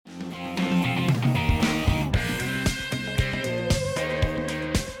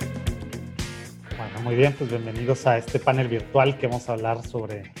Muy bien, pues bienvenidos a este panel virtual que vamos a hablar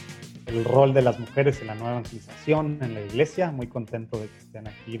sobre el rol de las mujeres en la nueva evangelización en la iglesia. Muy contento de que estén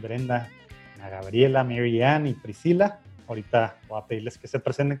aquí Brenda, Ana Gabriela, Mary Ann y Priscila. Ahorita voy a pedirles que se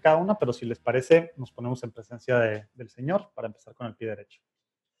presenten cada una, pero si les parece, nos ponemos en presencia del Señor para empezar con el pie derecho.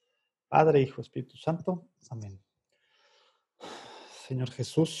 Padre, Hijo, Espíritu Santo. Amén. Señor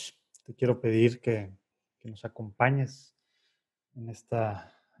Jesús, te quiero pedir que nos acompañes en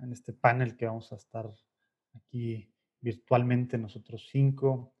este panel que vamos a estar aquí virtualmente nosotros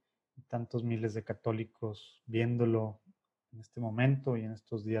 5 y tantos miles de católicos viéndolo en este momento y en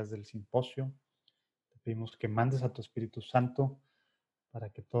estos días del simposio. Te pedimos que mandes a tu Espíritu Santo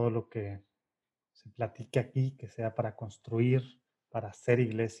para que todo lo que se platique aquí, que sea para construir, para hacer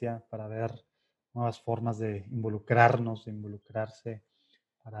iglesia, para ver nuevas formas de involucrarnos, de involucrarse,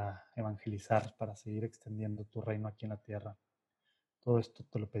 para evangelizar, para seguir extendiendo tu reino aquí en la tierra. Todo esto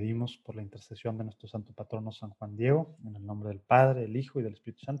te lo pedimos por la intercesión de nuestro santo patrono San Juan Diego, en el nombre del Padre, del Hijo y del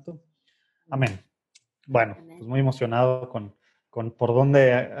Espíritu Santo. Amén. Bueno, pues muy emocionado con por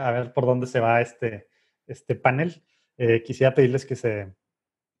dónde, a ver por dónde se va este panel. Quisiera pedirles que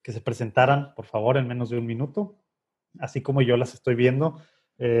se presentaran, por favor, en menos de un minuto, así como yo las estoy viendo,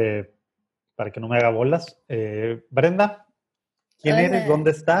 para que no me haga bolas. Brenda, ¿quién Hola. eres?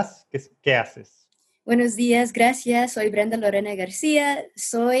 ¿Dónde estás? ¿Qué haces? Buenos días, gracias. Soy Brenda Lorena García,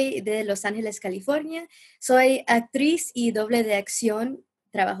 soy de Los Ángeles, California. Soy actriz y doble de acción,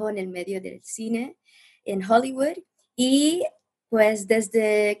 trabajo en el medio del cine en Hollywood y pues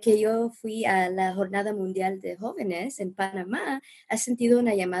desde que yo fui a la Jornada Mundial de Jóvenes en Panamá, he sentido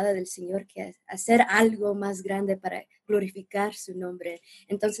una llamada del Señor que hacer algo más grande para glorificar su nombre.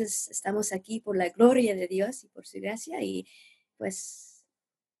 Entonces estamos aquí por la gloria de Dios y por su gracia y pues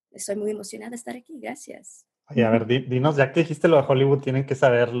estoy muy emocionada de estar aquí, gracias. Oye, a ver, dinos, ya que dijiste lo de Hollywood, tienen que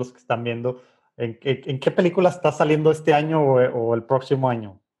saber los que están viendo, ¿en qué película está saliendo este año o el próximo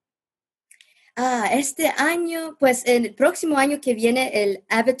año? Este año, pues el próximo año que viene, el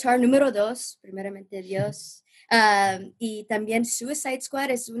Avatar número 2, primeramente Dios, y también Suicide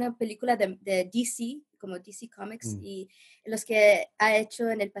Squad es una película de DC, como DC Comics, y los que ha hecho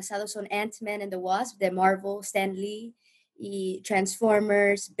en el pasado son Ant-Man and the Wasp, de Marvel, Stan Lee, y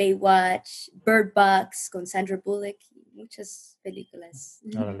Transformers, Baywatch, Bird Box con Sandra Bullock, y muchas películas.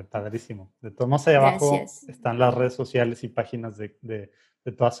 Órale, padrísimo. De todos modos, ahí abajo están las redes sociales y páginas de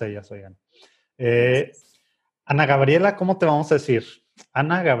todas ellas, oigan. Ana Gabriela, ¿cómo te vamos a decir?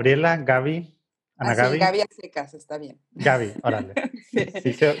 Ana Gabriela, Gaby. Ana Gaby. Sí, Gaby a secas, está bien. Gaby, órale.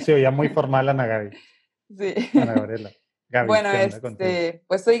 Sí, se oía muy formal Ana Gaby. Sí. Ana Gabriela. Gaby, bueno, ¿qué onda contigo?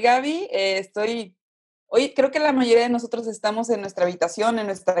 pues soy Gaby, hoy creo que la mayoría de nosotros estamos en nuestra habitación, en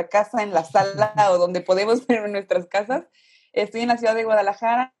nuestra casa, en la sala o donde podemos ver en nuestras casas. Estoy en la ciudad de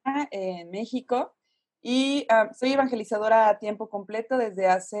Guadalajara, en México, y soy evangelizadora a tiempo completo desde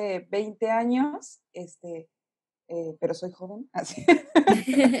hace 20 años, pero soy joven, así.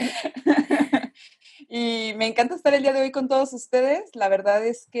 Y me encanta estar el día de hoy con todos ustedes. La verdad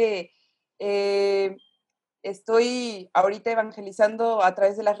es que estoy ahorita evangelizando a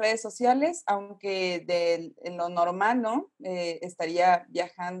través de las redes sociales, aunque en lo normal, ¿no? Estaría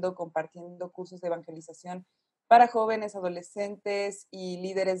viajando, compartiendo cursos de evangelización para jóvenes, adolescentes y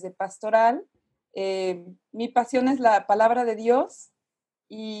líderes de pastoral. Mi pasión es la palabra de Dios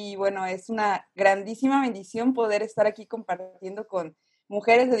y bueno, es una grandísima bendición poder estar aquí compartiendo con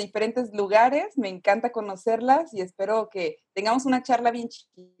mujeres de diferentes lugares. Me encanta conocerlas y espero que tengamos una charla bien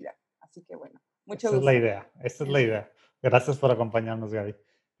chida. Así que bueno. Mucho gusto. Esa es la idea. Gracias por acompañarnos, Gaby.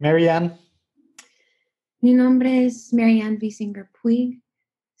 Mary Ann. Mi nombre es Mary Ann Wiesinger Puig.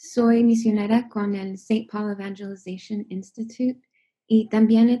 Soy misionera con el St. Paul Evangelization Institute y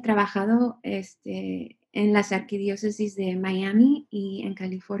también he trabajado en las arquidiócesis de Miami y en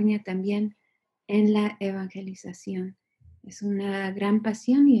California también en la evangelización. Es una gran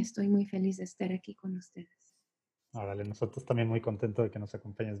pasión y estoy muy feliz de estar aquí con ustedes. Órale, nosotros también muy contentos de que nos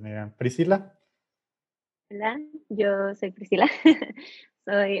acompañes, Miriam. Priscila. Hola, yo soy Priscila.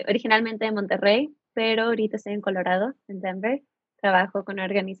 Soy originalmente de Monterrey, pero ahorita estoy en Colorado, en Denver. Trabajo con una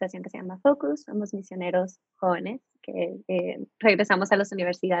organización que se llama Focus. Somos misioneros jóvenes que regresamos a las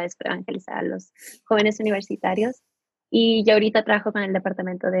universidades para evangelizar a los jóvenes universitarios. Y yo ahorita trabajo con el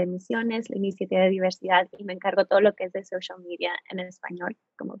Departamento de Misiones, la Iniciativa de Diversidad, y me encargo todo lo que es de social media en español,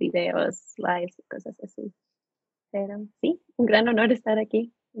 como videos, lives y cosas así. Pero sí, un gran honor estar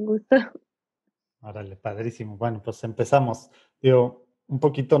aquí. Un gusto. Órale, padrísimo. Bueno, pues empezamos. Digo, un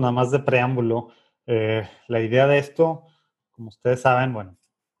poquito nada más de preámbulo. La idea de esto, como ustedes saben, bueno,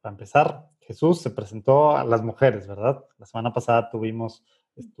 para empezar, Jesús se presentó a las mujeres, ¿verdad? La semana pasada tuvimos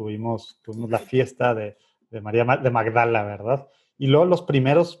tuvimos la fiesta de María de Magdala, ¿verdad? Y luego los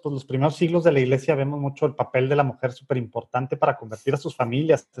primeros siglos de la iglesia vemos mucho el papel de la mujer súper importante para convertir a sus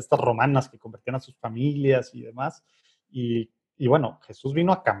familias, estas romanas que convertían a sus familias y demás. Y bueno, Jesús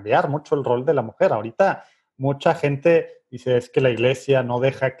vino a cambiar mucho el rol de la mujer. Ahorita mucha gente dice, es que la iglesia no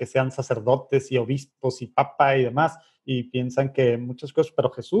deja que sean sacerdotes y obispos y papa y demás, y piensan que muchas cosas,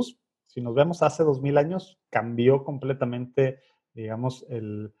 pero Jesús, si nos vemos hace 2000 años, cambió completamente, digamos,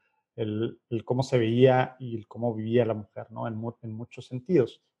 el cómo se veía y el cómo vivía la mujer, ¿no? En muchos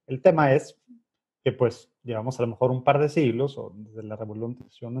sentidos. El tema es que pues llevamos a lo mejor un par de siglos o desde la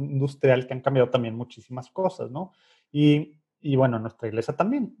revolución industrial que han cambiado también muchísimas cosas, ¿no? Y bueno, nuestra iglesia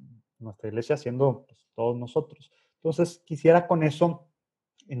también, nuestra iglesia siendo pues, todos nosotros. Entonces, quisiera con eso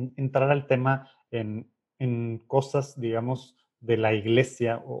entrar al tema en cosas, digamos, de la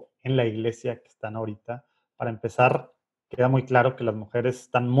iglesia o en la iglesia que están ahorita. Para empezar, queda muy claro que las mujeres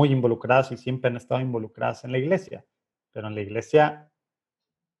están muy involucradas y siempre han estado involucradas en la iglesia, pero en la iglesia,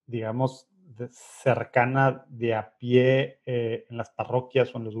 digamos, cercana de a pie en las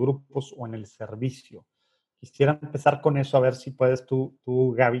parroquias o en los grupos o en el servicio. Quisiera empezar con eso, a ver si puedes tú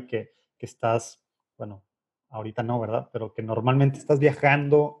Gaby, que estás, bueno, ahorita no, ¿verdad? Pero que normalmente estás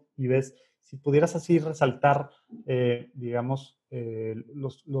viajando y ves, si pudieras así resaltar, digamos,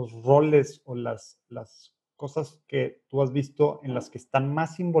 los roles o las cosas que tú has visto en las que están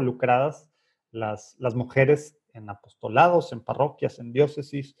más involucradas las mujeres en apostolados, en parroquias, en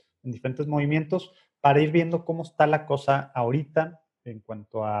diócesis, en diferentes movimientos, para ir viendo cómo está la cosa ahorita en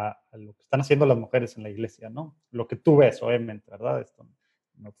cuanto a lo que están haciendo las mujeres en la iglesia, ¿no? Lo que tú ves, obviamente, ¿verdad? Esto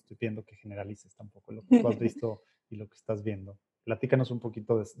no te estoy pidiendo que generalices tampoco lo que tú has visto y lo que estás viendo. Platícanos un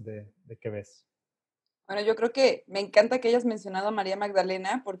poquito de qué ves. Bueno, yo creo que me encanta que hayas mencionado a María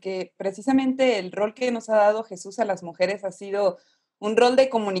Magdalena porque precisamente el rol que nos ha dado Jesús a las mujeres ha sido un rol de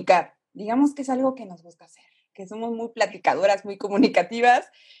comunicar. Digamos que es algo que nos gusta hacer, que somos muy platicadoras, muy comunicativas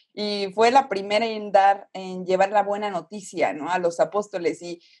y fue la primera en llevar la buena noticia, ¿no? A los apóstoles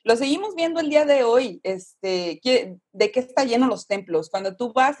y lo seguimos viendo el día de hoy, de qué está lleno los templos. Cuando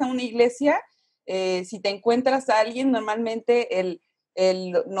tú vas a una iglesia, si te encuentras a alguien, normalmente el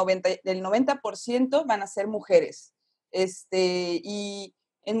 90% van a ser mujeres. Y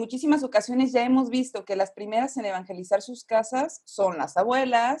en muchísimas ocasiones ya hemos visto que las primeras en evangelizar sus casas son las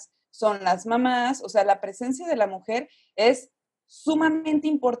abuelas, son las mamás, o sea, la presencia de la mujer es sumamente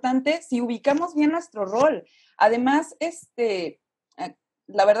importante si ubicamos bien nuestro rol. Además,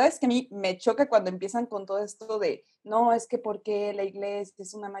 la verdad es que a mí me choca cuando empiezan con todo esto de, no, es que porque la iglesia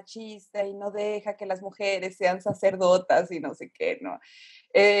es una machista y no deja que las mujeres sean sacerdotas y no sé qué, ¿no?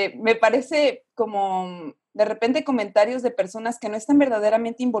 Me parece como de repente comentarios de personas que no están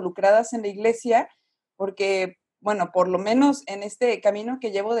verdaderamente involucradas en la iglesia, porque, bueno, por lo menos en este camino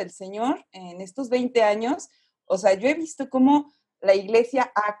que llevo del Señor, en estos 20 años, o sea, yo he visto cómo la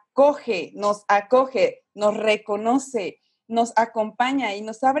iglesia acoge, nos reconoce, nos acompaña y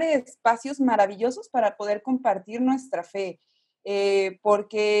nos abre espacios maravillosos para poder compartir nuestra fe.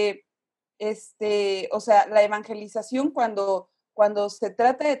 Porque, o sea, la evangelización cuando se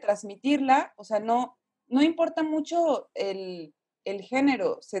trata de transmitirla, o sea, no importa mucho el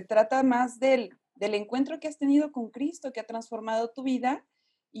género, se trata más del encuentro que has tenido con Cristo, que ha transformado tu vida,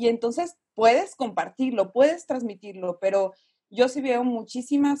 y entonces puedes compartirlo, puedes transmitirlo, pero yo sí veo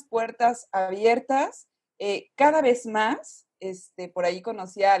muchísimas puertas abiertas, cada vez más. Por ahí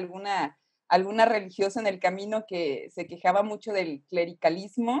conocí a alguna religiosa en el camino que se quejaba mucho del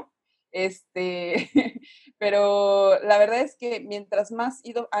clericalismo, pero la verdad es que mientras más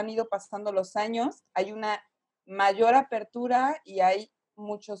han ido pasando los años, hay una mayor apertura y hay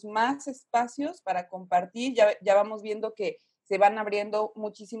muchos más espacios para compartir. Ya vamos viendo que se van abriendo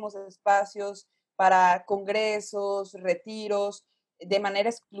muchísimos espacios para congresos, retiros, de manera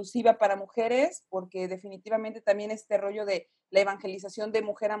exclusiva para mujeres, porque definitivamente también este rollo de la evangelización de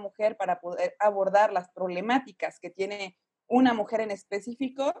mujer a mujer para poder abordar las problemáticas que tiene una mujer en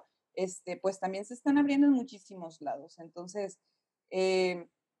específico, pues también se están abriendo en muchísimos lados. Entonces,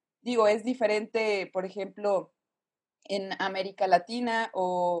 digo, es diferente, por ejemplo, en América Latina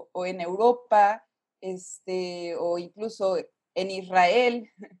o en Europa, o incluso en Israel,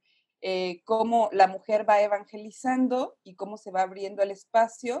 cómo la mujer va evangelizando y cómo se va abriendo el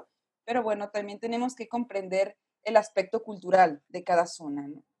espacio, pero bueno, también tenemos que comprender el aspecto cultural de cada zona,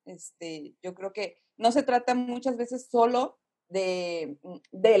 ¿no? Yo creo que no se trata muchas veces solo de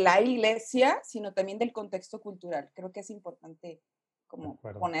la iglesia, sino también del contexto cultural. Creo que es importante como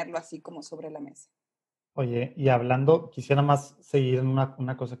ponerlo así como sobre la mesa. Oye, y hablando, quisiera más seguir en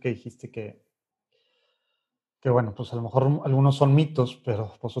una cosa que dijiste que bueno, pues a lo mejor algunos son mitos,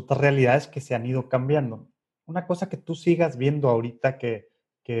 pero pues otras realidades que se han ido cambiando. Una cosa que tú sigas viendo ahorita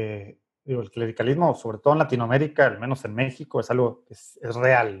digo, el clericalismo, sobre todo en Latinoamérica, al menos en México, es algo que es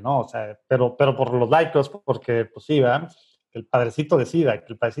real, ¿no? O sea, pero por los laicos, porque pues sí, ¿verdad? Que el padrecito decida,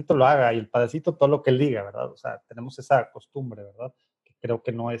 que el padrecito lo haga y el padrecito todo lo que él diga, ¿verdad? O sea, tenemos esa costumbre, ¿verdad? Que creo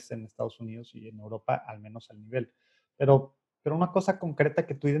que no es en Estados Unidos y en Europa, al menos al nivel. Pero una cosa concreta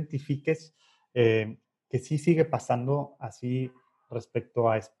que tú identifiques, que sí sigue pasando así respecto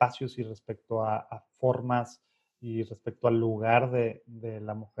a espacios y respecto a formas y respecto al lugar de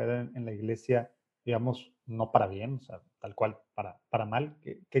la mujer en la iglesia, digamos, no para bien, o sea, tal cual, para mal.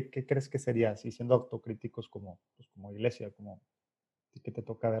 ¿Qué crees que sería, así siendo autocríticos como, pues, como iglesia, como que te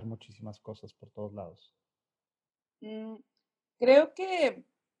toca ver muchísimas cosas por todos lados? Mm, Creo que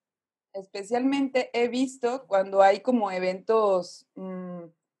especialmente he visto cuando hay como eventos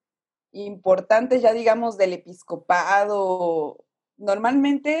importantes, ya digamos, del episcopado.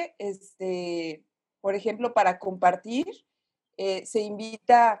 Normalmente, por ejemplo, para compartir, se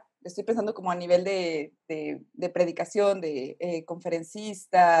invita, estoy pensando como a nivel de predicación, de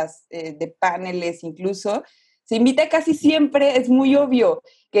conferencistas, de paneles incluso, se invita casi siempre, es muy obvio,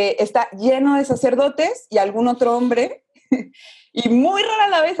 que está lleno de sacerdotes y algún otro hombre. Y muy rara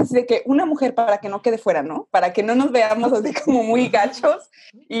la vez así de que una mujer para que no quede fuera, ¿no? Para que no nos veamos así como muy gachos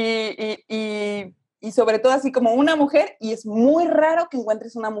y sobre todo así como una mujer, y es muy raro que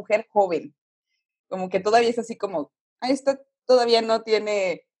encuentres una mujer joven, como que todavía es así como, esta todavía no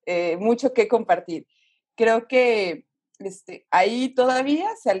tiene mucho que compartir. Creo que ahí todavía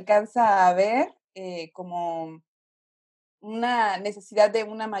se alcanza a ver como una necesidad de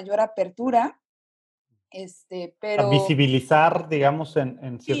una mayor apertura, A pero visibilizar, digamos,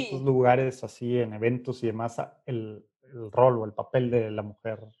 en ciertos sí, lugares, así, en eventos y demás, el rol o el papel de la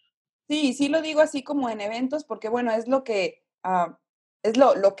mujer. sí, sí lo digo así como en eventos, porque bueno, es lo que, es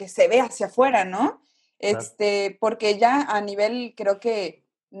lo que se ve hacia afuera, ¿no? Claro. Porque ya a nivel, creo que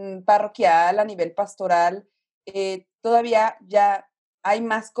parroquial, a nivel pastoral, todavía ya hay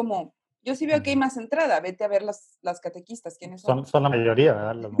más como, yo sí veo que hay más entrada, vete a ver las catequistas, ¿quiénes son? Son la mayoría,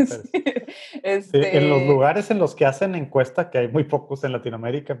 ¿verdad? Las mujeres. Sí, Sí, en los este, lugares en los que hacen encuesta, que hay muy pocos en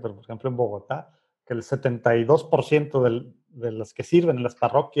Latinoamérica, pero por ejemplo en Bogotá, que el 72% de las que sirven en las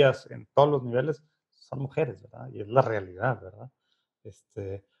parroquias en todos los niveles son mujeres, ¿verdad? Y es la realidad, ¿verdad?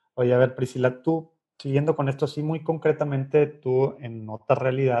 Este, oye, a ver, Priscila, tú, siguiendo con esto así muy concretamente, tú en otra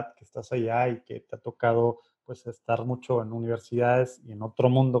realidad que estás allá y que te ha tocado pues estar mucho en universidades y en otro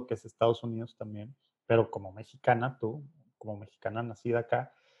mundo que es Estados Unidos también, pero como mexicana, tú, como mexicana nacida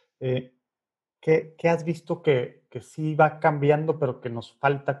acá, eh, ¿qué has visto que sí va cambiando, pero que nos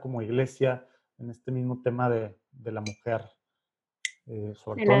falta como iglesia en este mismo tema de la mujer,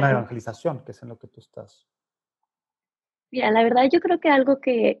 sobre En todo en la la- evangelización, que es en lo que tú estás? Mira, la verdad yo creo que algo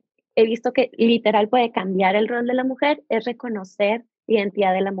que he visto que literal puede cambiar el rol de la mujer es reconocer la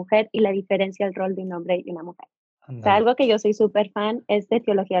identidad de la mujer y la diferencia del rol de un hombre y una mujer. O sea, Ándale. algo que yo soy súper fan es de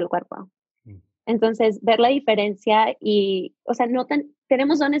teología del cuerpo. Mm. Entonces, ver la diferencia y, o sea,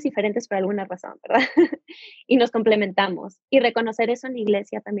 tenemos dones diferentes por alguna razón, ¿verdad? Y nos complementamos. Y reconocer eso en la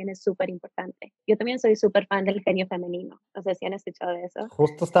iglesia también es súper importante. Yo también soy súper fan del genio femenino. No sé si han escuchado de eso,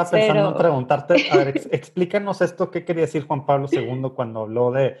 Justo estaba pensando en pero preguntarte, a ver, explícanos esto, ¿qué quería decir Juan Pablo II cuando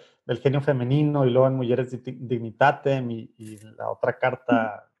habló del genio femenino y luego en Mujeres Dignitatem y la otra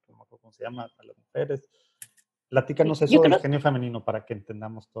carta, no me acuerdo cómo se llama, a las mujeres? sí, Platícanos yo eso del creo, genio femenino para que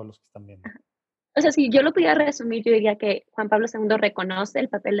entendamos todos los que están viendo. o sea, si yo lo pudiera resumir, yo diría que Juan Pablo II reconoce el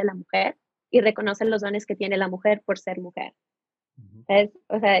papel de la mujer y reconoce los dones que tiene la mujer por ser mujer. Ujú. ¿Sabes?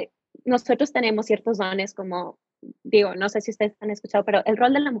 O sea, nosotros tenemos ciertos dones como, digo, no sé si ustedes han escuchado, pero el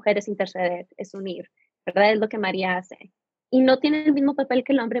rol de la mujer es interceder, es unir, ¿verdad? Es lo que María hace. Y no tiene el mismo papel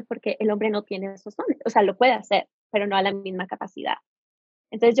que el hombre porque el hombre no tiene esos dones. O sea, lo puede hacer, pero no a la misma capacidad.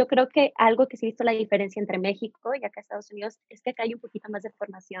 Entonces yo creo que algo que sí he visto la diferencia entre México y acá Estados Unidos es que acá hay un poquito más de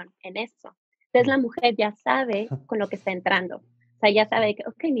formación en eso. Entonces Mm. la mujer ya sabe con lo que está entrando. O sea, ya sabe que,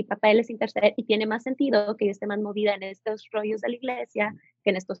 ok, mi papel es interceder y tiene más sentido que yo esté más movida en estos rollos de la iglesia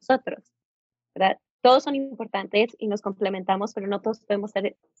que en estos otros, ¿verdad? Todos son importantes y nos complementamos, pero no todos podemos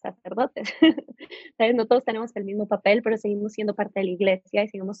ser sacerdotes. ¿Sabes? No todos tenemos el mismo papel, pero seguimos siendo parte de la iglesia y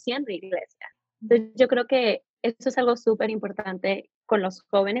seguimos siendo iglesia. Entonces, yo creo que eso es algo súper importante con los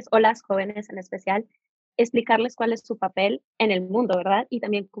jóvenes o las jóvenes en especial, explicarles cuál es su papel en el mundo, ¿verdad? Y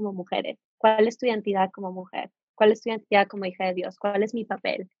también como mujeres. ¿Cuál es tu identidad como mujer? ¿Cuál es tu identidad como hija de Dios? ¿Cuál es mi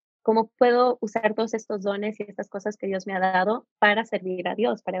papel? ¿Cómo puedo usar todos estos dones y estas cosas que Dios me ha dado para servir a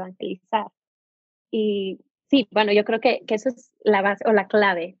Dios, para evangelizar? Y Sí, bueno, yo creo que eso es la base o la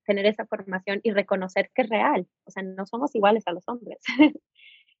clave, tener esa formación y reconocer que es real. O sea, no somos iguales a los hombres.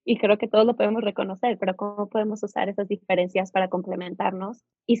 Y creo que todos lo podemos reconocer, pero ¿cómo podemos usar esas diferencias para complementarnos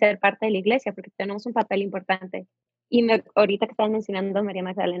y ser parte de la iglesia? Porque tenemos un papel importante. Y ahorita que estás mencionando a María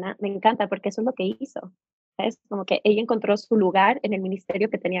Magdalena, me encanta porque eso es lo que hizo. Es como que ella encontró su lugar en el ministerio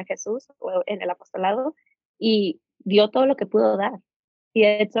que tenía Jesús o en el apostolado y dio todo lo que pudo dar. Y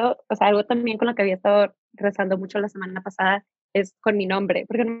de hecho, o sea, algo también con lo que había estado rezando mucho la semana pasada es con mi nombre,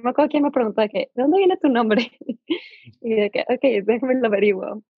 porque no me acuerdo quién me preguntó de que, ¿de dónde viene tu nombre? Y de que, ok, déjame lo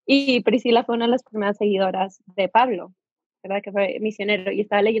averiguo. Y Priscila fue una de las primeras seguidoras de Pablo, ¿verdad? Que fue misionero. Y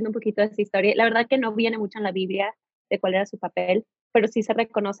estaba leyendo un poquito de esa historia. La verdad que no viene mucho en la Biblia de cuál era su papel, pero sí se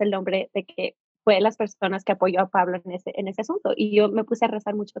reconoce el nombre de que fue de las personas que apoyó a Pablo en ese asunto. Y yo me puse a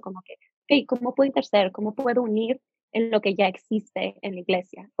rezar mucho como que, hey, ¿cómo puedo interceder? ¿Cómo puedo unir en lo que ya existe en la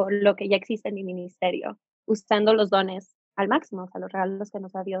iglesia o lo que ya existe en mi ministerio? Usando los dones al máximo, o sea, los regalos que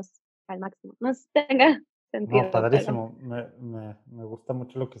nos da Dios al máximo. No sé si tenga No, sentido, pero... padrísimo. Me gusta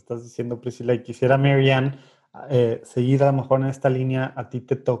mucho lo que estás diciendo, Priscila. Y quisiera, Marianne, seguir a lo mejor en esta línea. A ti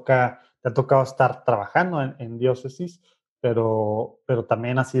te ha tocado estar trabajando en diócesis, pero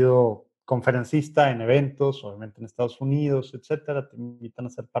también has sido conferencista en eventos, obviamente en Estados Unidos, etcétera. Te invitan a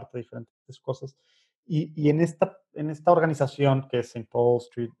ser parte de diferentes cosas. Y en esta organización que es St. Paul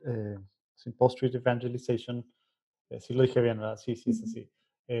Street Evangelization, sí lo dije bien, ¿verdad? Sí, sí, es así.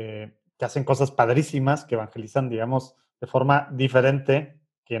 Que hacen cosas padrísimas, que evangelizan, digamos, de forma diferente,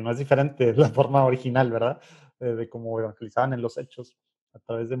 que no es diferente de la forma original, ¿verdad? De cómo evangelizaban en los hechos, a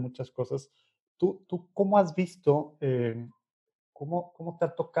través de muchas cosas. ¿Tú cómo has visto, cómo te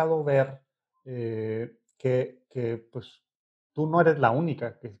ha tocado ver que, pues, tú no eres la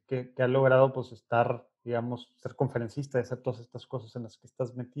única que ha logrado, pues, estar, digamos, ser conferencista y hacer todas estas cosas en las que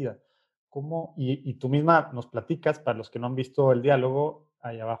estás metida? ¿Cómo? Y tú misma nos platicas, para los que no han visto el diálogo,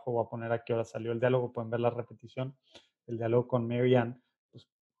 ahí abajo voy a poner a qué hora salió el diálogo, pueden ver la repetición, el diálogo con Marianne. Pues,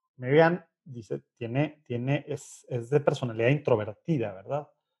 Marianne dice, es de personalidad introvertida, ¿verdad?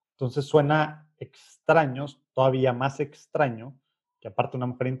 Entonces suena extraño, todavía más extraño, que aparte una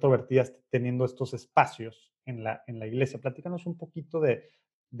mujer introvertida esté teniendo estos espacios en la iglesia. Platícanos un poquito de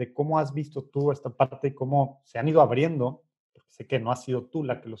cómo has visto tú esta parte y cómo se han ido abriendo, porque sé que no has sido tú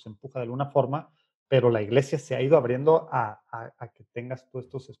la que los empuja de alguna forma, pero la iglesia se ha ido abriendo a que tengas todos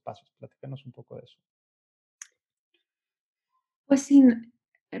estos espacios. Platícanos un poco de eso. Pues sí,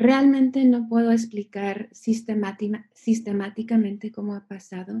 realmente no puedo explicar sistemáticamente cómo ha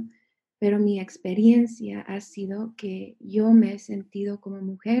pasado, pero mi experiencia ha sido que yo me he sentido como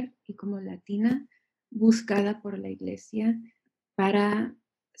mujer y como latina buscada por la iglesia para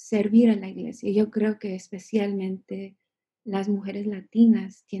servir a la iglesia. Yo creo que especialmente las mujeres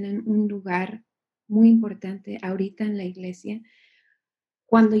latinas tienen un lugar muy importante ahorita en la iglesia.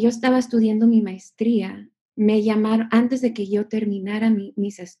 Cuando yo estaba estudiando mi maestría, me llamaron, antes de que yo terminara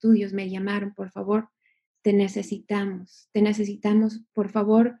mis estudios, me llamaron, por favor, te necesitamos, por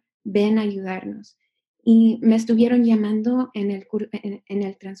favor, ven a ayudarnos. Y me estuvieron llamando en el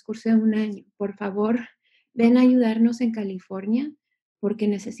transcurso de un año, por favor, ven a ayudarnos en California porque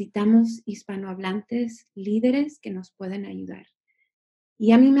necesitamos hispanohablantes líderes que nos puedan ayudar.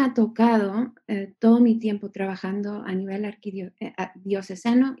 Y a mí me ha tocado todo mi tiempo trabajando a nivel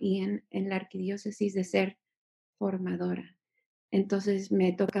diocesano y en la arquidiócesis de ser formadora. Entonces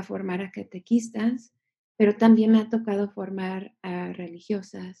me toca formar a catequistas, pero también me ha tocado formar a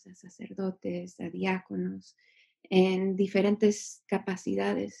religiosas, a sacerdotes, a diáconos, en diferentes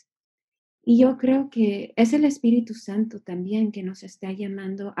capacidades. Y yo creo que es el Espíritu Santo también que nos está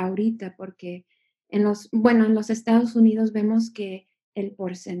llamando ahorita, porque en los Estados Unidos vemos que el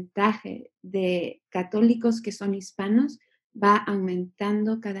porcentaje de católicos que son hispanos va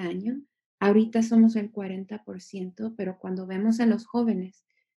aumentando cada año. Ahorita somos el 40%, pero cuando vemos a los jóvenes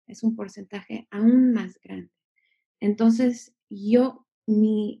es un porcentaje aún más grande. Entonces,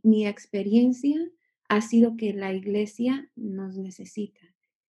 mi experiencia ha sido que la iglesia nos necesita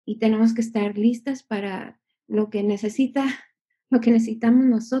y tenemos que estar listas para lo que lo que necesitamos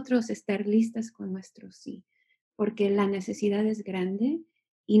nosotros, estar listas con nuestro sí, porque la necesidad es grande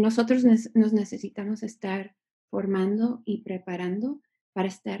y nosotros nos necesitamos estar formando y preparando para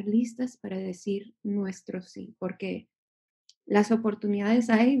estar listas para decir nuestro sí, porque las oportunidades,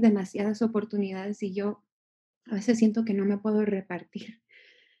 hay demasiadas oportunidades y yo a veces siento que no me puedo repartir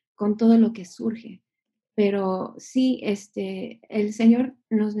con todo lo que surge. Pero sí, el Señor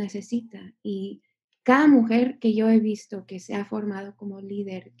nos necesita y cada mujer que yo he visto que se ha formado como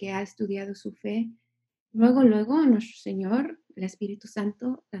líder, que ha estudiado su fe, luego nuestro Señor, el Espíritu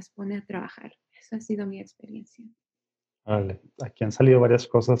Santo, las pone a trabajar. Esa ha sido mi experiencia. Vale. Aquí han salido varias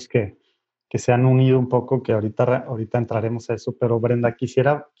cosas que se han unido un poco, que ahorita entraremos a eso, pero Brenda,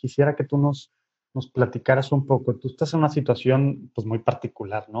 quisiera que tú nos platicaras un poco. Tú estás en una situación pues muy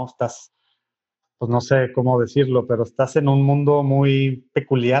particular, ¿no? Estás, pues no sé cómo decirlo, pero estás en un mundo muy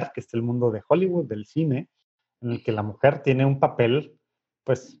peculiar, que es el mundo de Hollywood, del cine, en el que la mujer tiene un papel,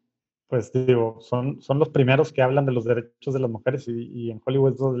 pues, pues digo, son los primeros que hablan de los derechos de las mujeres y en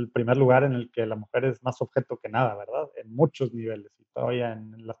Hollywood es el primer lugar en el que la mujer es más objeto que nada, ¿verdad? En muchos niveles y todavía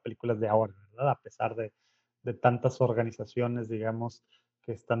en las películas de ahora, ¿verdad? A pesar de tantas organizaciones, digamos,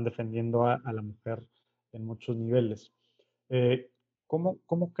 que están defendiendo a la mujer en muchos niveles. Eh,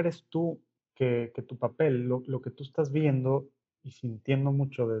 ¿Cómo crees tú que tu papel, lo que tú estás viendo y sintiendo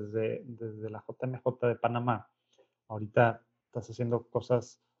mucho desde la JMJ de Panamá, ahorita estás haciendo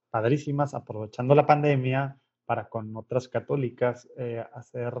cosas padrísimas, aprovechando la pandemia para con otras católicas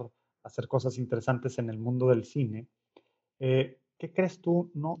hacer cosas interesantes en el mundo del cine? ¿Qué crees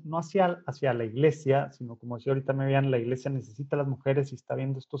tú? No hacia la iglesia, sino como decía ahorita me veían, la iglesia necesita a las mujeres y está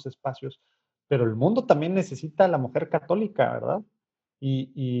viendo estos espacios, pero el mundo también necesita a la mujer católica, ¿verdad?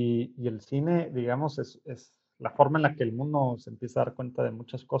 Y el cine, digamos, es la forma en la que el mundo se empieza a dar cuenta de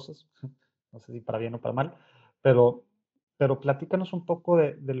muchas cosas, no sé si para bien o para mal, pero, pero platícanos un poco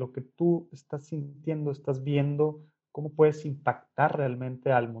de lo que tú estás sintiendo, estás viendo, cómo puedes impactar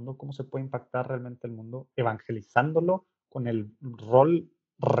realmente al mundo, cómo se puede impactar realmente el mundo evangelizándolo con el rol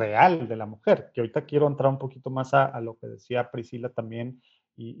real de la mujer, que ahorita quiero entrar un poquito más a lo que decía Priscila también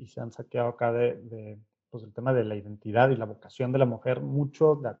y se han saqueado acá pues el tema de la identidad y la vocación de la mujer,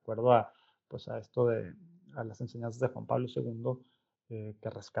 mucho de acuerdo pues a esto a las enseñanzas de Juan Pablo II, que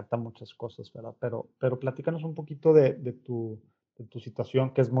rescata muchas cosas, ¿verdad? Pero platícanos un poquito de tu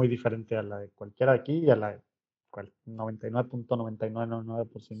situación, que es muy diferente a la de cualquiera de aquí y a la de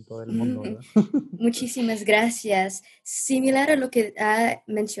 99.9999% del mundo, ¿verdad? Muchísimas gracias. Similar a lo que ha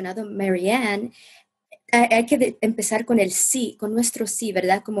mencionado Marianne, hay que empezar con el sí, con nuestro sí,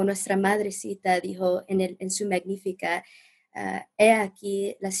 ¿verdad? Como nuestra madrecita dijo en su magnífica, he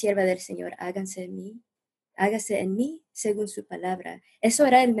aquí la sierva del Señor, hágase en mí según su palabra. Eso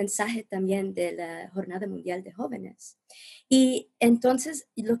era el mensaje también de la Jornada Mundial de Jóvenes. Y entonces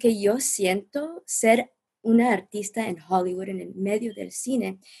lo que yo siento ser una artista en Hollywood, en el medio del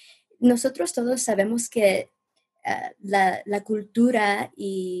cine, nosotros todos sabemos que la cultura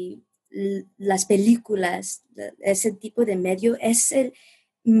y las películas, ese tipo de medio es el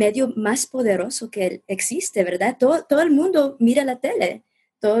medio más poderoso que existe, ¿verdad? Todo el mundo mira la tele,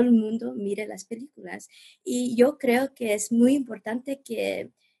 todo el mundo mira las películas. Y yo creo que es muy importante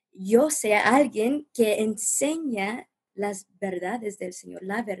que yo sea alguien que enseña las verdades del Señor,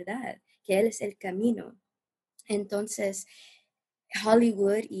 la verdad, que Él es el camino. Entonces,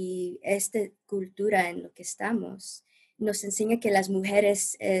 Hollywood y esta cultura en lo que estamos nos enseña que las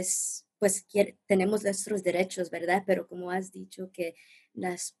mujeres pues tenemos nuestros derechos, ¿verdad? Pero como has dicho, que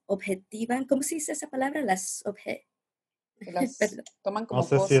las objetivan, ¿cómo se dice esa palabra? Que las toman No como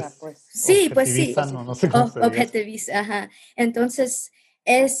sé si cosa, es pues. Sí, pues sí, objetivizan o no sé cómo se diga. objetiviza, ajá. Entonces,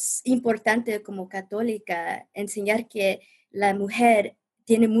 es importante como católica enseñar que la mujer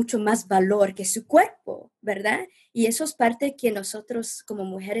tiene mucho más valor que su cuerpo, ¿verdad? Y eso es parte que nosotros como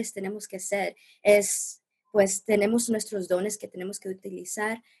mujeres tenemos que hacer, pues tenemos nuestros dones que tenemos que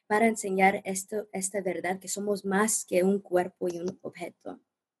utilizar para enseñar esta verdad, que somos más que un cuerpo y un objeto.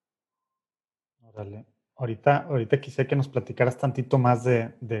 Órale. Ahorita quisiera que nos platicaras tantito más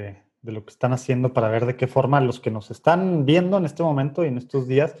de lo que están haciendo para ver de qué forma los que nos están viendo en este momento y en estos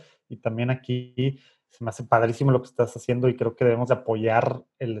días, y también aquí se me hace padrísimo lo que estás haciendo y creo que debemos de apoyar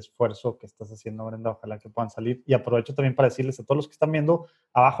el esfuerzo que estás haciendo, Brenda. Ojalá que puedan salir. Y aprovecho también para decirles a todos los que están viendo,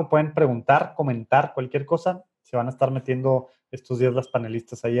 abajo pueden preguntar, comentar cualquier cosa. Se van a estar metiendo estos días las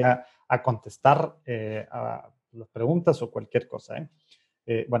panelistas ahí a contestar a las preguntas o cualquier cosa,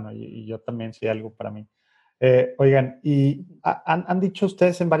 ¿eh? Bueno, y yo también sí algo para mí. Oigan, y han dicho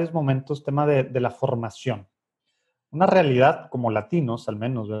ustedes en varios momentos tema de la formación. Una realidad como latinos, al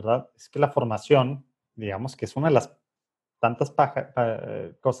menos, ¿verdad? Es que la formación, digamos que es una de las tantas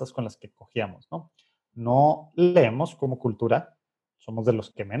cosas con las que cogíamos, ¿no? No leemos como cultura, somos de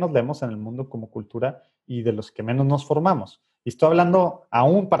los que menos leemos en el mundo como cultura y de los que menos nos formamos. Y estoy hablando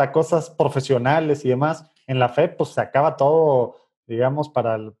aún para cosas profesionales y demás. En la fe, pues se acaba todo, digamos,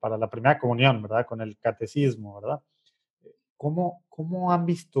 para la primera comunión, ¿verdad? Con el catecismo, ¿verdad? ¿Cómo han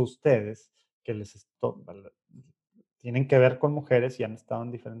visto ustedes que tienen que ver con mujeres y han estado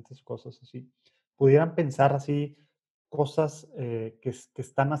en diferentes cosas así? ¿Pudieran pensar así cosas que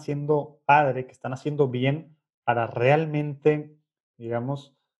están haciendo padre, que están haciendo bien para realmente,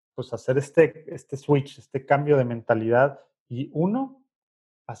 digamos, pues hacer este switch, este cambio de mentalidad y uno,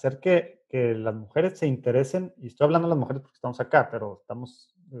 hacer que las mujeres se interesen, y estoy hablando de las mujeres porque estamos acá, pero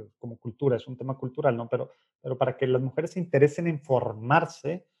estamos como cultura, es un tema cultural, ¿no? Pero para que las mujeres se interesen en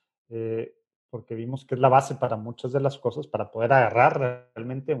formarse, eh, porque vimos que es la base para muchas de las cosas, para poder agarrar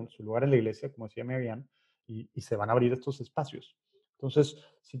realmente su lugar en la iglesia, como decía Miriam, y se van a abrir estos espacios. Entonces,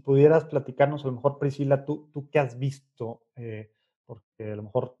 si pudieras platicarnos, a lo mejor, Priscila, tú qué has visto, porque a lo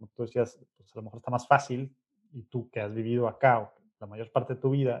mejor, como tú decías, pues a lo mejor está más fácil, y tú que has vivido acá o la mayor parte de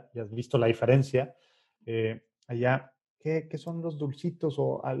tu vida y has visto la diferencia, allá, ¿qué son los dulcitos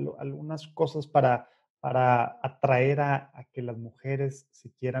o algunas cosas para atraer a que las mujeres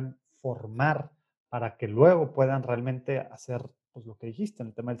se quieran formar para que luego puedan realmente hacer pues, lo que dijiste en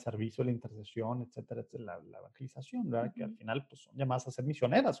el tema del servicio, la intercesión, etcétera, etcétera, la evangelización, ¿verdad? Que al final pues, son llamadas a ser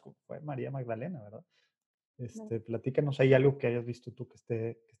misioneras, como fue María Magdalena, ¿verdad? Platícanos ahí algo que hayas visto tú que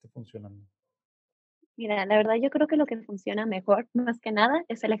esté funcionando. Mira, la verdad yo creo que lo que funciona mejor, más que nada,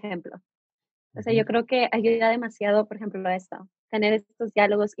 es el ejemplo. O sea, yo Ujú, creo que ayuda demasiado, por ejemplo, a esto, tener estos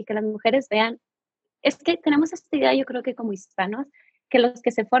diálogos y que las mujeres vean. Es que tenemos esta idea, yo creo que como hispanos, que los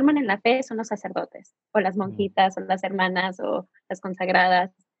que se forman en la fe son los sacerdotes, o las mm, monjitas, o las hermanas, o las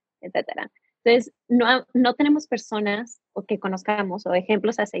consagradas, etcétera. Entonces, no tenemos personas o que conozcamos o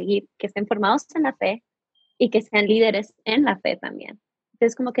ejemplos a seguir que estén formados en la fe y que sean líderes en la fe también.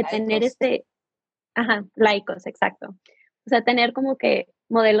 Entonces, como que tener Laicos. este, ajá, laicos, exacto. O sea, tener como que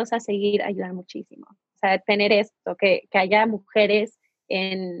modelos a seguir ayuda muchísimo. O sea, tener esto, que haya mujeres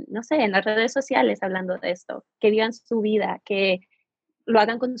en, no sé, en las redes sociales hablando de esto, que vivan su vida, que lo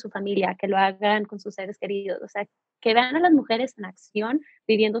hagan con su familia, que lo hagan con sus seres queridos. O sea, que vean a las mujeres en acción,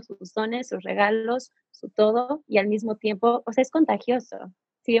 viviendo sus dones, sus regalos, su todo, y al mismo tiempo, o sea, es contagioso.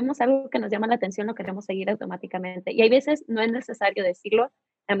 Si vemos algo que nos llama la atención, lo queremos seguir automáticamente. Y hay veces no es necesario decirlo,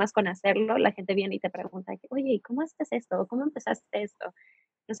 además con hacerlo, la gente viene y te pregunta, oye, ¿y cómo haces esto? ¿Cómo empezaste esto?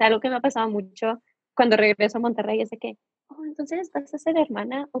 O sea, algo que me ha pasado mucho cuando regreso a Monterrey es de que, oh, entonces vas a ser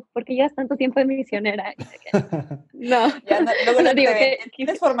hermana, o ¿por qué llevas tanto tiempo de misionera? Y de que, no, Ya luego, no luego digo te ven, que,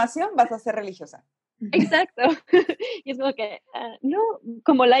 ¿tienes formación? Vas a ser religiosa. exacto. Y es como que, no,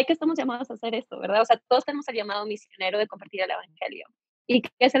 como laica estamos llamados a hacer esto, ¿verdad? O sea, todos tenemos el llamado misionero de compartir el evangelio. ¿Y qué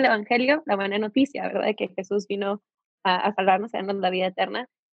es el evangelio? La buena noticia, ¿verdad? De que Jesús vino a salvarnos y a darnos la vida eterna.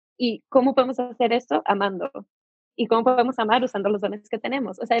 ¿Y cómo podemos hacer esto? Amando. ¿Y cómo podemos amar? Usando los dones que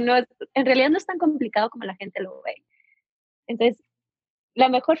tenemos. O sea, en realidad no es tan complicado como la gente lo ve. Entonces, la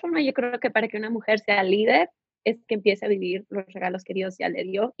mejor forma yo creo que para que una mujer sea líder es que empiece a vivir los regalos que Dios ya le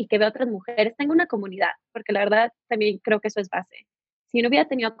dio y que vea otras mujeres, tenga una comunidad, porque la verdad también creo que eso es base. Si no hubiera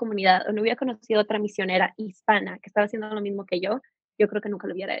tenido comunidad o no hubiera conocido otra misionera hispana que estaba haciendo lo mismo que yo creo que nunca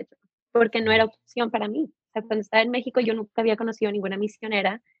lo hubiera hecho, porque no era opción para mí. O sea, cuando estaba en México yo nunca había conocido ninguna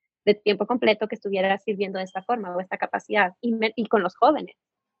misionera de tiempo completo que estuviera sirviendo de esta forma o esta capacidad y con los jóvenes,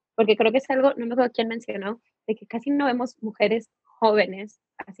 porque creo que es algo, no me acuerdo quién mencionó, de que casi no vemos mujeres jóvenes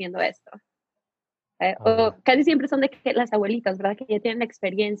haciendo esto. O Órale. casi siempre son de que las abuelitas, ¿verdad? Que ya tienen la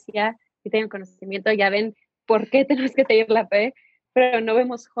experiencia, que tienen conocimiento, ya ven por qué tenemos que seguir la fe, pero no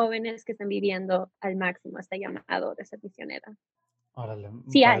vemos jóvenes que están viviendo al máximo este llamado de ser misionera. Órale,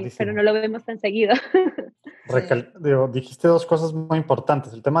 Sí hay, pero no padrísimo. lo vemos tan seguido. Sí. Dijiste dos cosas muy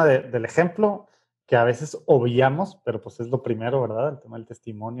importantes. El tema del ejemplo, que a veces obviamos, pero pues es lo primero, ¿verdad? El tema del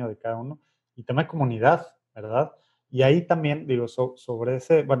testimonio de cada uno. Y tema de comunidad, ¿verdad? Y ahí también, sobre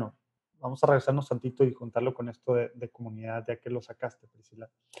ese, bueno, vamos a regresarnos tantito y juntarlo con esto de comunidad, ya que lo sacaste, Priscila.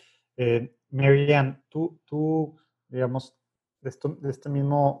 Mary Ann, digamos, de este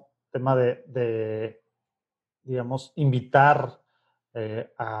mismo tema digamos, invitar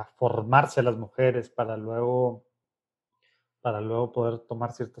a formarse a las mujeres para luego poder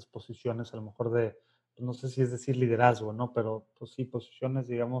tomar ciertas posiciones, a lo mejor pues no sé si es decir liderazgo, ¿no? Pero pues sí, posiciones,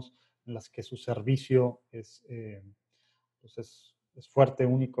 digamos, en las que su servicio pues es fuerte,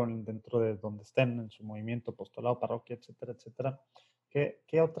 único dentro de donde estén, en su movimiento, apostolado, parroquia, etcétera, etcétera.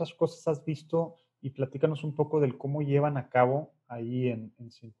 ¿Qué otras cosas has visto? Y platícanos un poco del cómo llevan a cabo ahí en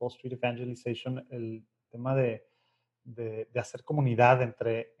St. Paul Street Evangelization el tema de hacer comunidad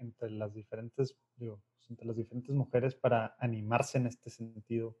entre las diferentes, entre las diferentes mujeres para animarse en este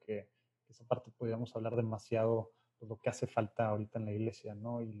sentido, que esa parte podríamos hablar demasiado de lo que hace falta ahorita en la iglesia,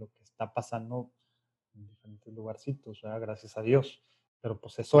 ¿no? Y lo que está pasando en diferentes lugarcitos, ¿verdad? Gracias a Dios. Pero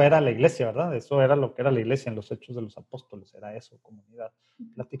pues eso era la iglesia, ¿verdad? Eso era lo que era la iglesia en los Hechos de los Apóstoles, era eso, comunidad.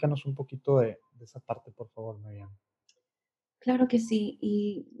 Platícanos un poquito de esa parte, por favor, Miriam. Claro que sí,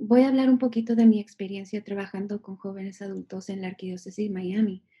 y voy a hablar un poquito de mi experiencia trabajando con jóvenes adultos en la Arquidiócesis de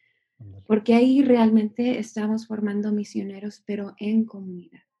Miami, Ándale. porque ahí realmente estamos formando misioneros, pero en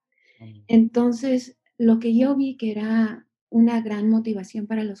comunidad. Entonces, lo que yo vi que era una gran motivación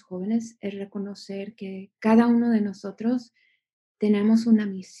para los jóvenes es reconocer que cada uno de nosotros tenemos una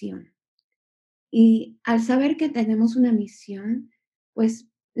misión. Y al saber que tenemos una misión, pues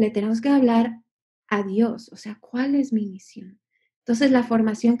le tenemos que hablar a Dios, o sea, ¿cuál es mi misión? Entonces, la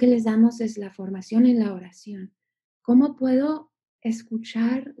formación que les damos es la formación en la oración. ¿Cómo puedo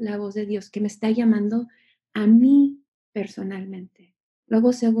escuchar la voz de Dios que me está llamando a mí personalmente?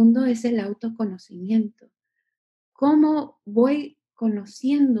 Luego, segundo, es el autoconocimiento. ¿Cómo voy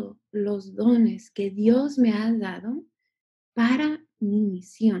conociendo los dones que Dios me ha dado para mi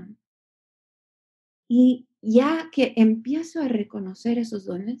misión? Y ya que empiezo a reconocer esos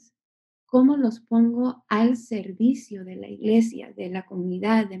dones, ¿cómo los pongo al servicio de la iglesia, de la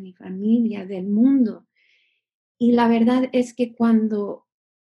comunidad, de mi familia, del mundo? Y la verdad es que cuando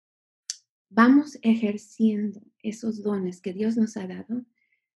vamos ejerciendo esos dones que Dios nos ha dado,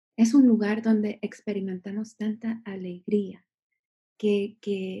 es un lugar donde experimentamos tanta alegría,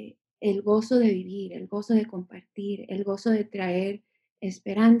 que el gozo de vivir, el gozo de compartir, el gozo de traer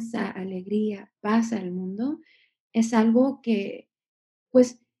esperanza, alegría, paz al mundo, es algo que,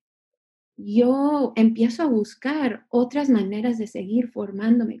 pues, yo empiezo a buscar otras maneras de seguir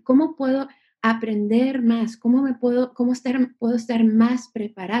formándome. ¿Cómo puedo aprender más? ¿Puedo estar más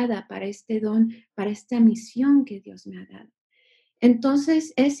preparada para este don, para esta misión que Dios me ha dado?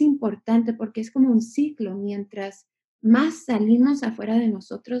 Entonces es importante porque es como un ciclo, mientras más salimos afuera de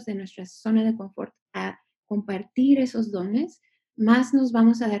nosotros, de nuestra zona de confort, a compartir esos dones, más nos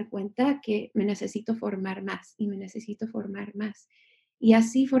vamos a dar cuenta que me necesito formar más y me necesito formar más. Y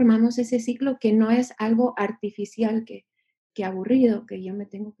así formamos ese ciclo que no es algo artificial, que aburrido, que yo me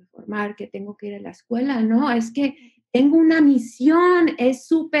tengo que formar, que tengo que ir a la escuela, no, es que tengo una misión, es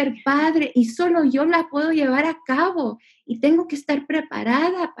súper padre y solo yo la puedo llevar a cabo y tengo que estar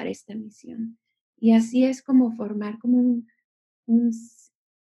preparada para esta misión. Y así es como formar como un,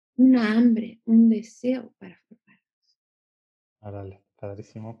 una hambre, un deseo para formar. Árale,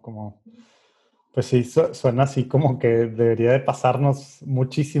 padrísimo, como, pues sí, suena así como que debería de pasarnos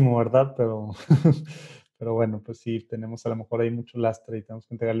muchísimo, ¿verdad? Pero, pero bueno, pues sí, tenemos a lo mejor ahí mucho lastre y tenemos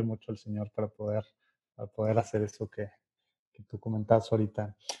que entregarle mucho al Señor para poder hacer eso que tú comentabas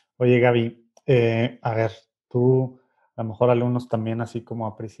ahorita. Oye, Gaby, a ver, tú, a lo mejor alumnos también, así como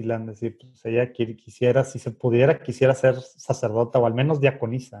a Priscila, han de decir, pues ella quisiera, si se pudiera, quisiera ser sacerdota o al menos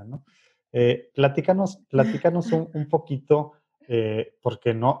diaconisa, ¿no? Platícanos un poquito,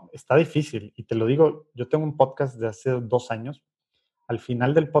 porque no, está difícil, y te lo digo, yo tengo un podcast de hace 2 años. Al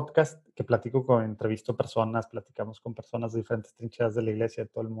final del podcast que platico entrevisto personas, platicamos con personas de diferentes trincheras de la iglesia, de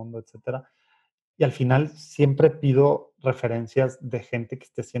todo el mundo, etcétera. Y al final siempre pido referencias de gente que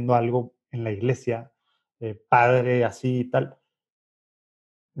esté haciendo algo en la iglesia, padre, así y tal.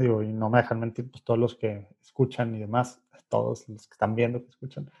 Digo, y no me dejan mentir, pues todos los que escuchan y demás, todos los que están viendo, que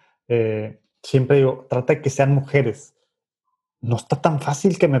escuchan, siempre digo, trata de que sean mujeres. No está tan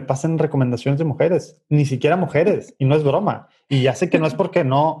fácil que me pasen recomendaciones de mujeres, ni siquiera mujeres, y no es broma. Y ya sé que no es porque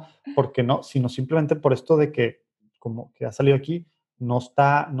no, sino simplemente por esto de que, como que ha salido aquí, no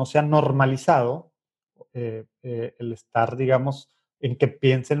se ha normalizado el estar, digamos, en que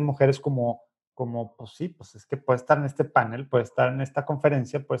piensen mujeres como, pues sí, pues es que puede estar en este panel, puede estar en esta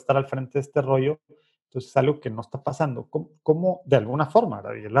conferencia, puede estar al frente de este rollo. Entonces es algo que no está pasando. ¿Cómo de alguna forma,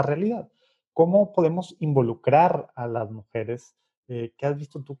 y es la realidad? ¿Cómo podemos involucrar a las mujeres? ¿Qué has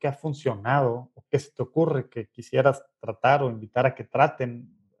visto tú que ha funcionado? ¿O qué se te ocurre que quisieras tratar o invitar a que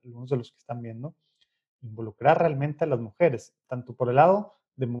traten algunos de los que están viendo? Involucrar realmente a las mujeres, tanto por el lado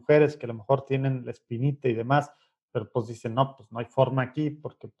de mujeres que a lo mejor tienen la espinita y demás, pero pues dicen, no, pues no hay forma aquí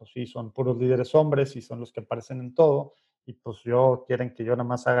porque pues sí, son puros líderes hombres y son los que aparecen en todo y pues quieren que yo nada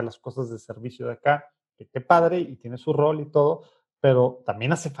más haga las cosas de servicio de acá, que qué padre y tiene su rol y todo, pero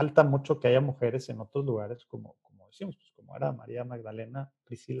también hace falta mucho que haya mujeres en otros lugares, como decimos, pues como era María Magdalena,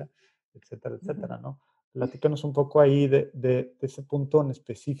 Priscila, etcétera, etcétera, ¿no? Platícanos un poco ahí de ese punto en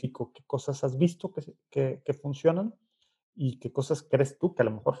específico. ¿Qué cosas has visto que funcionan y qué cosas crees tú que a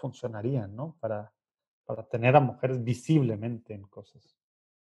lo mejor funcionarían, ¿no? Para tener a mujeres visiblemente en cosas.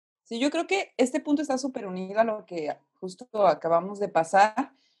 Sí, yo creo que este punto está súper unido a lo que justo acabamos de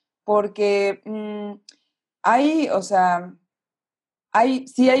pasar, porque o sea,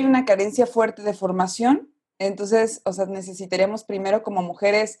 sí hay una carencia fuerte de formación, entonces, o sea, necesitaremos primero como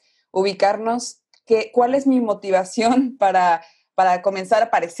mujeres ubicarnos cuál es mi motivación para comenzar a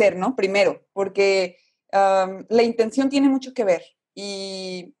aparecer, ¿no? Primero, porque la intención tiene mucho que ver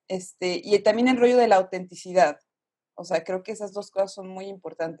y también el rollo de la autenticidad. O sea, creo que esas dos cosas son muy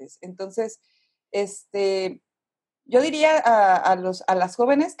importantes. Entonces, yo diría a las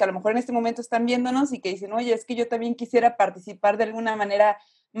jóvenes que a lo mejor en este momento están viéndonos y que dicen, oye, es que yo también quisiera participar de alguna manera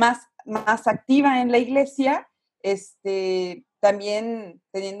más activa en la iglesia, también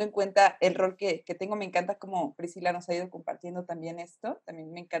teniendo en cuenta el rol que tengo. Me encanta como Priscila nos ha ido compartiendo también esto,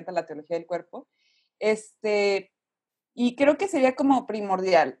 también me encanta la teología del cuerpo, y creo que sería como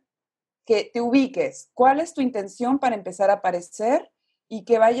primordial que te ubiques, cuál es tu intención para empezar a aparecer y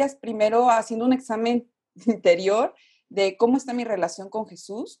que vayas primero haciendo un examen interior de cómo está mi relación con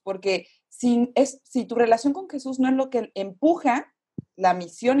Jesús, porque si tu relación con Jesús no es lo que empuja la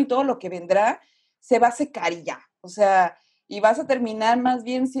misión y todo lo que vendrá, se va a secar y ya. O sea, y vas a terminar más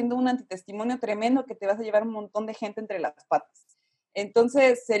bien siendo un antitestimonio tremendo que te vas a llevar un montón de gente entre las patas.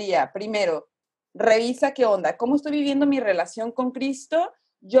 Entonces sería, primero, revisa qué onda, cómo estoy viviendo mi relación con Cristo.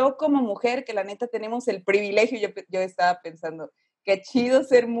 Yo como mujer, que la neta tenemos el privilegio, yo estaba pensando, qué chido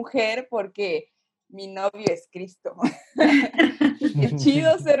ser mujer porque mi novio es Cristo. Qué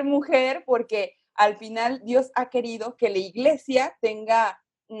chido ser mujer porque al final Dios ha querido que la iglesia tenga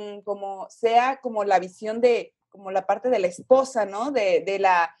sea como la visión de, como la parte de la esposa, ¿no? De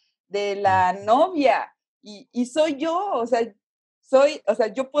la novia. Y soy yo, o sea,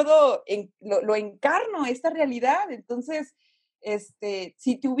 yo puedo, lo encarno, esta realidad. Entonces,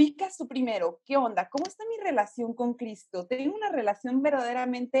 si te ubicas tú primero, ¿qué onda? ¿Cómo está mi relación con Cristo? ¿Tengo una relación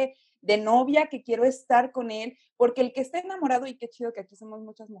verdaderamente de novia que quiero estar con Él? Porque el que está enamorado, y qué chido que aquí somos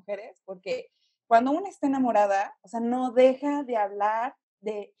muchas mujeres, porque cuando una está enamorada, o sea, no deja de hablar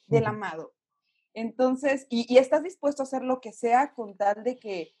del amado. Entonces, y estás dispuesto a hacer lo que sea con tal de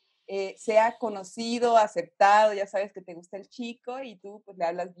que sea conocido, aceptado. Ya sabes que te gusta el chico y tú pues le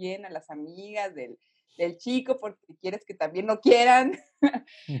hablas bien a las amigas del chico porque quieres que también lo quieran.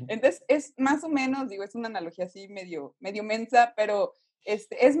 Entonces, es más o menos, digo, es una analogía así medio mensa, pero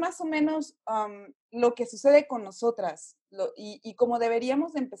es más o menos lo que sucede con nosotras y como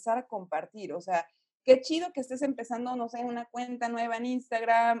deberíamos de empezar a compartir. O sea, qué chido que estés empezando, no sé, una cuenta nueva en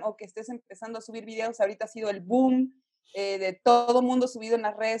Instagram o que estés empezando a subir videos. Ahorita ha sido el boom de todo mundo subido en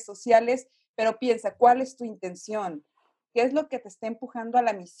las redes sociales, pero piensa, ¿cuál es tu intención? ¿Qué es lo que te está empujando a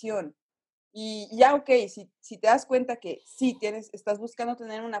la misión? Y ya, ok, si te das cuenta que sí, estás buscando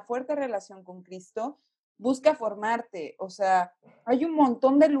tener una fuerte relación con Cristo, busca formarte. O sea, hay un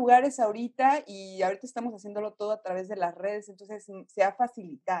montón de lugares ahorita y ahorita estamos haciéndolo todo a través de las redes, entonces se ha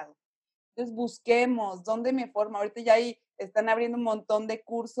facilitado. Entonces busquemos dónde me formo. Ahorita ya están abriendo un montón de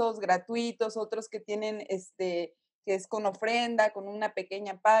cursos gratuitos, otros que tienen, que es con ofrenda, con una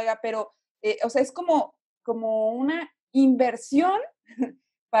pequeña paga, pero, o sea, es como una inversión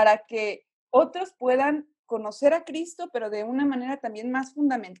para que otros puedan conocer a Cristo, pero de una manera también más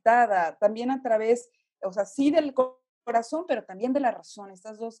fundamentada, también a través, o sea, sí del corazón, pero también de la razón,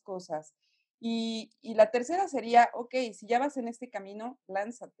 estas dos cosas. Y la tercera sería, ok, si ya vas en este camino,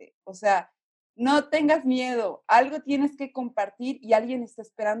 lánzate. O sea, no tengas miedo, algo tienes que compartir y alguien está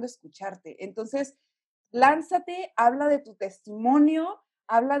esperando escucharte. Entonces, lánzate, habla de tu testimonio,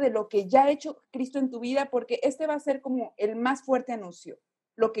 habla de lo que ya ha hecho Cristo en tu vida, porque este va a ser como el más fuerte anuncio.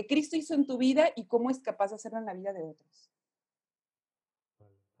 Lo que Cristo hizo en tu vida y cómo es capaz de hacerlo en la vida de otros.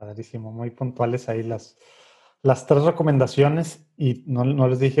 Padrísimo, muy puntuales ahí las tres recomendaciones y no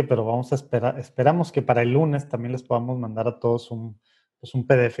les dije, pero vamos a esperamos que para el lunes también les podamos mandar a todos un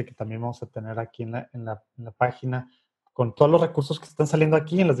PDF que también vamos a tener aquí en la página con todos los recursos que están saliendo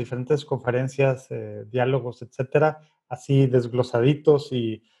aquí en las diferentes conferencias, diálogos, etcétera, así desglosaditos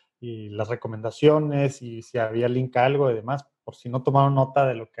y las recomendaciones y si había link a algo y demás, por si no tomaron nota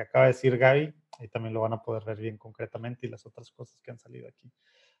de lo que acaba de decir Gaby, ahí también lo van a poder ver bien concretamente y las otras cosas que han salido aquí.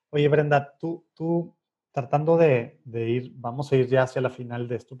 Oye, Brenda, tú tratando de ir, vamos a ir ya hacia la final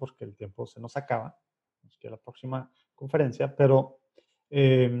de esto porque el tiempo se nos acaba, nos queda la próxima conferencia, pero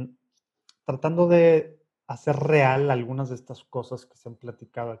tratando de hacer real algunas de estas cosas que se han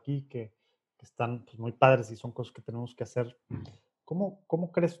platicado aquí, que están pues, muy padres y son cosas que tenemos que hacer.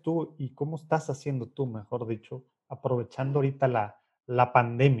 ¿Cómo crees tú y cómo estás haciendo tú, mejor dicho, aprovechando ahorita la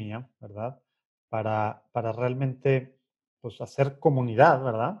pandemia, ¿verdad? Para realmente pues, hacer comunidad,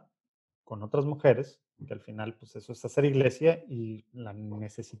 ¿verdad? Con otras mujeres, que al final pues eso es hacer iglesia y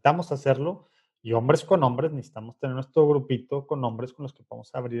necesitamos hacerlo. Y hombres con hombres, necesitamos tener nuestro grupito con hombres con los que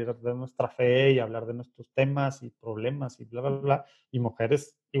podamos abrir de nuestra fe y hablar de nuestros temas y problemas y bla, bla, bla. Y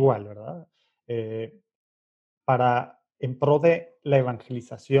mujeres igual, ¿verdad? En pro de la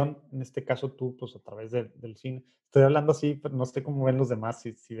evangelización, en este caso tú, pues a través del cine. Estoy hablando así, pero no sé cómo ven los demás,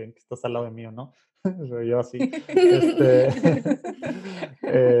 si ven que estás al lado de mí o no. Yo así.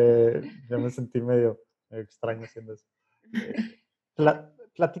 Ya me sentí medio extraño haciendo eso.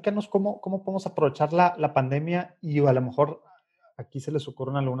 platícanos cómo podemos aprovechar la pandemia y a lo mejor aquí se les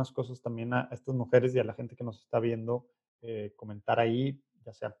ocurren algunas cosas también a estas mujeres y a la gente que nos está viendo, comentar ahí,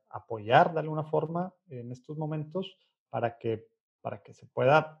 ya sea apoyar de alguna forma en estos momentos para que, para que se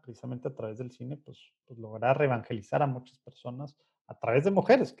pueda precisamente a través del cine pues lograr reevangelizar a muchas personas a través de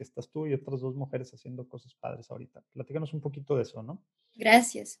mujeres, que estás tú y otras dos mujeres haciendo cosas padres ahorita. Platícanos un poquito de eso, ¿no?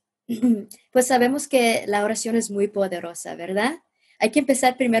 Gracias. Pues sabemos que la oración es muy poderosa, ¿verdad? Hay que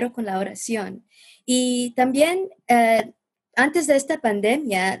empezar primero con la oración. Y también, antes de esta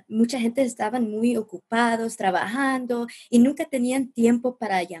pandemia, mucha gente estaban muy ocupados trabajando y nunca tenían tiempo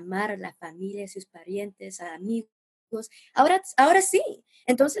para llamar a la familia, a sus parientes, a amigos. Ahora sí.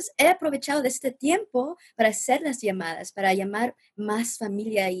 Entonces, he aprovechado de este tiempo para hacer las llamadas, para llamar más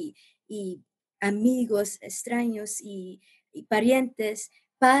familia y amigos extraños y parientes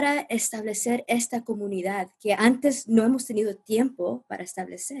para establecer esta comunidad que antes no hemos tenido tiempo para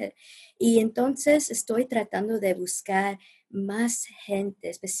establecer. Y entonces estoy tratando de buscar más gente,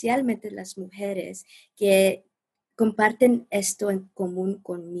 especialmente las mujeres que comparten esto en común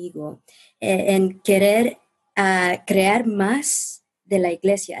conmigo, en querer crear más de la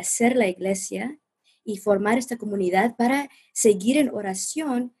iglesia, hacer la iglesia y formar esta comunidad para seguir en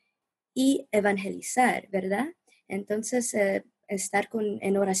oración y evangelizar, ¿verdad? Entonces, estar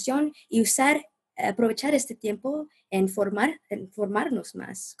en oración y aprovechar este tiempo en formarnos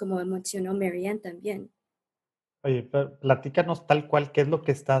más, como mencionó Marianne también. Oye, platícanos tal cual, qué es lo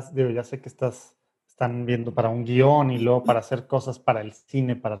que estás, digo, ya sé que están viendo para un guión y luego para hacer cosas para el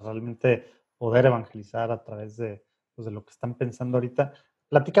cine, para realmente poder evangelizar a través de, pues, de lo que están pensando ahorita.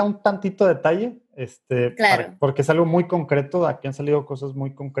 Platica un tantito detalle, Claro. porque es algo muy concreto, aquí han salido cosas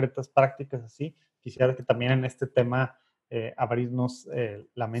muy concretas, prácticas así. Quisiera que también en este tema abrirnos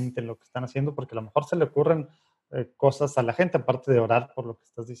la mente en lo que están haciendo, porque a lo mejor se le ocurren cosas a la gente, aparte de orar por lo que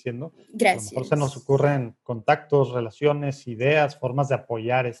estás diciendo. A lo mejor se nos Gracias. ocurren contactos, relaciones, ideas, formas de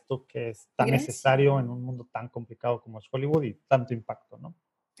apoyar esto que es tan Gracias. necesario en un mundo tan complicado como es Hollywood y tanto impacto, ¿no?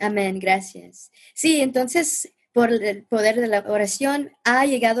 Amén, gracias. Sí, entonces, por el poder de la oración, ha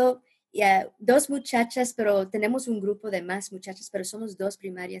llegado ya dos muchachas, pero tenemos un grupo de más muchachas, pero somos dos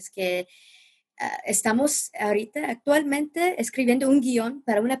primarias que estamos ahorita actualmente escribiendo un guión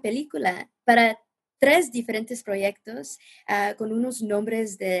para una película, para tres diferentes proyectos con unos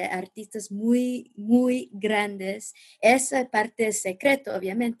nombres de artistas muy, muy grandes. Esa parte es secreto,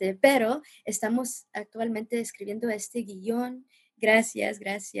 obviamente, pero estamos actualmente escribiendo este guión. Gracias,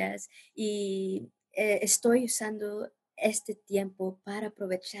 gracias. Y estoy usando este tiempo para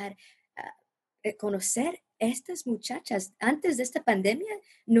aprovechar, conocer estas muchachas. Antes de esta pandemia,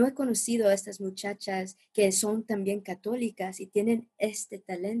 no he conocido a estas muchachas que son también católicas y tienen este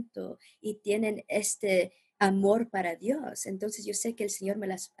talento y tienen este amor para Dios. Entonces yo sé que el Señor me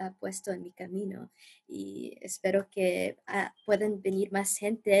las ha puesto en mi camino y espero que puedan venir más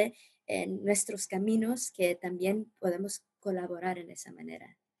gente en nuestros caminos que también podemos colaborar en esa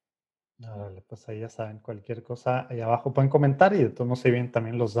manera. Órale, pues ahí ya saben, cualquier cosa ahí abajo pueden comentar y de todos modos se vienen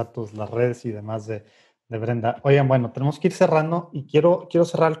también los datos, las redes y demás de Brenda. Oigan, bueno, tenemos que ir cerrando y quiero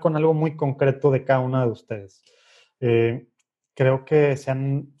cerrar con algo muy concreto de cada una de ustedes. Eh, Creo que se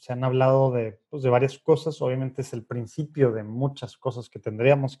han hablado de, pues, de varias cosas, obviamente es el principio de muchas cosas que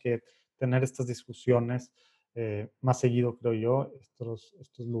tendríamos que tener estas discusiones más seguido, creo yo,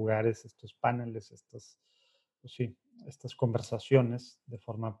 estos lugares, estos paneles, pues sí, estas conversaciones de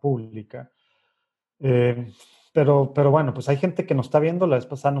forma pública. Eh, pero bueno, pues hay gente que nos está viendo. La vez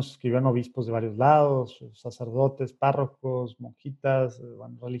pasada nos escribieron obispos de varios lados, sacerdotes, párrocos, monjitas,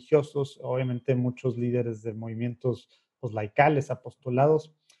 bueno, religiosos, obviamente muchos líderes de movimientos pues, laicales,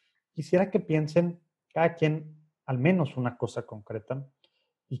 apostolados. Quisiera que piensen cada quien al menos una cosa concreta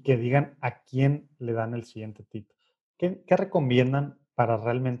y que digan a quién le dan el siguiente tip. ¿Qué recomiendan para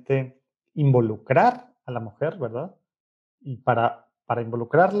realmente involucrar a la mujer, verdad? Y para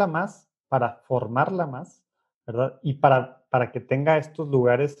involucrarla más, para formarla más, ¿verdad? Y para que tenga estos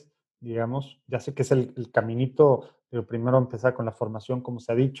lugares, digamos, ya sé que es el caminito, pero primero empezar con la formación, como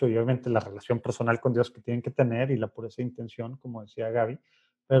se ha dicho, y obviamente la relación personal con Dios que tienen que tener y la pureza de intención, como decía Gaby,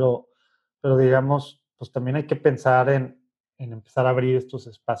 pero, pero digamos, pues también hay que pensar en empezar a abrir estos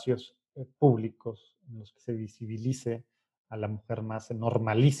espacios públicos en los que se visibilice a la mujer más, se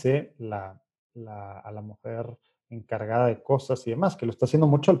normalice a la mujer encargada de cosas y demás, que lo está haciendo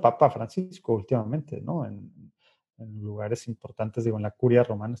mucho el Papa Francisco últimamente, ¿no? En lugares importantes, digo, en la curia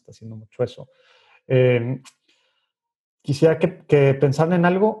romana está haciendo mucho eso. Eh, Quisiera que pensaran en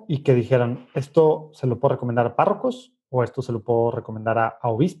algo y que dijeran, esto se lo puedo recomendar a párrocos, o esto se lo puedo recomendar a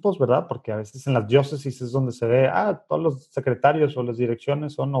obispos, ¿verdad? Porque a veces en las diócesis es donde se ve, todos los secretarios o las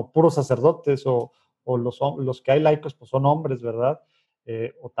direcciones son o puros sacerdotes o los que hay laicos pues son hombres, ¿verdad?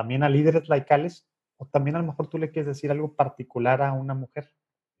 O también a líderes laicales, o también a lo mejor tú le quieres decir algo particular a una mujer,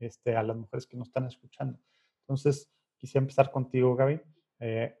 a las mujeres que nos están escuchando. Entonces, quisiera empezar contigo, Gaby.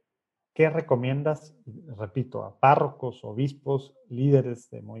 ¿Qué recomiendas, repito, a párrocos, obispos, líderes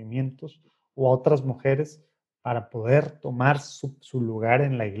de movimientos o a otras mujeres para poder tomar su lugar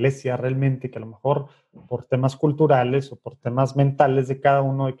en la iglesia realmente, que a lo mejor por temas culturales o por temas mentales de cada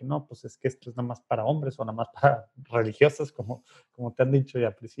uno, de que no, pues es que esto es nada más para hombres o nada más para religiosas, como te han dicho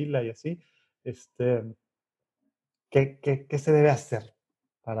ya Priscila y así, ¿qué se debe hacer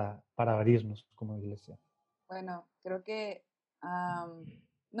para abrirnos como iglesia? Bueno, creo que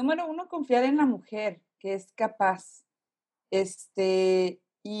número uno, confiar en la mujer, que es capaz.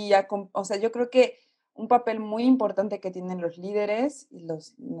 O sea, yo creo que un papel muy importante que tienen los líderes y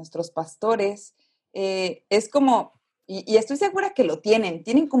nuestros pastores es como, y estoy segura que lo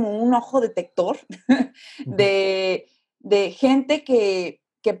tienen como un ojo detector de, de gente que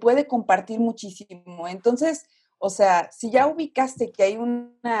puede compartir muchísimo. Entonces, o sea, si ya ubicaste que hay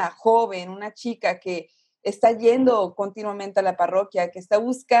una joven, una chica que está yendo continuamente a la parroquia, que está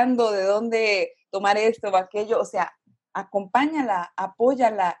buscando de dónde tomar esto o aquello, o sea, acompáñala,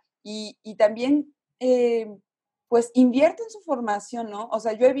 apóyala y también, pues, invierte en su formación, ¿no? O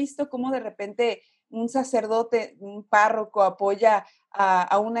sea, yo he visto cómo de repente un sacerdote, un párroco apoya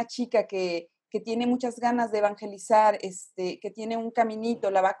a una chica que tiene muchas ganas de evangelizar, que tiene un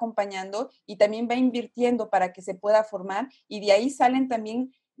caminito, la va acompañando y también va invirtiendo para que se pueda formar y de ahí salen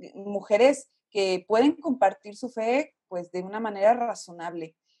también mujeres que pueden compartir su fe, pues, de una manera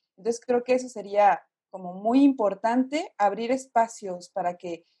razonable. Entonces, creo que eso sería como muy importante, abrir espacios para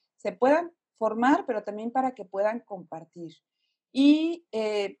que se puedan formar, pero también para que puedan compartir. Y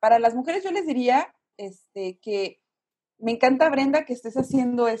para las mujeres yo les diría que me encanta, Brenda, que estés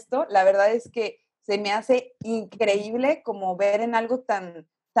haciendo esto. La verdad es que se me hace increíble como ver en algo tan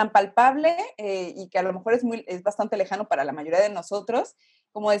palpable y que a lo mejor es bastante lejano para la mayoría de nosotros,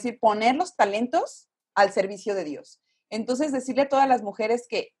 como decir, poner los talentos al servicio de Dios. Entonces, decirle a todas las mujeres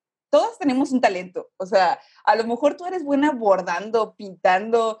que todas tenemos un talento. O sea, a lo mejor tú eres buena bordando,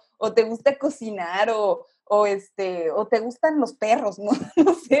 pintando, o te gusta cocinar, o te gustan los perros, ¿no?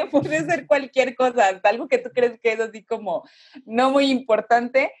 No sé, puede ser cualquier cosa, hasta algo que tú crees que es así como no muy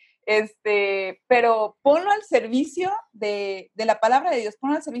importante, pero ponlo al servicio de la palabra de Dios,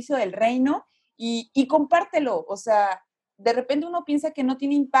 ponlo al servicio del reino y compártelo. O sea, de repente uno piensa que no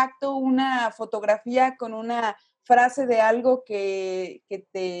tiene impacto una fotografía con una frase de algo que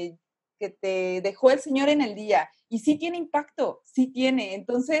te dejó el Señor en el día. Y sí tiene impacto, sí tiene.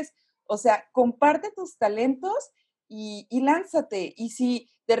 Entonces, o sea, comparte tus talentos y lánzate. Y si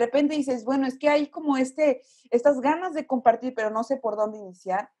de repente dices, bueno, es que hay como estas ganas de compartir, pero no sé por dónde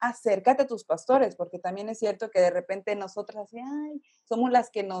iniciar, acércate a tus pastores, porque también es cierto que de repente nosotras así, ay, somos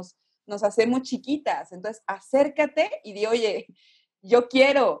las que nos hacemos chiquitas. Entonces, acércate y di, oye, yo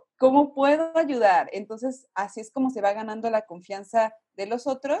quiero, ¿cómo puedo ayudar? Entonces, así es como se va ganando la confianza de los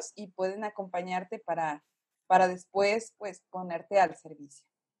otros y pueden acompañarte para después, pues, ponerte al servicio.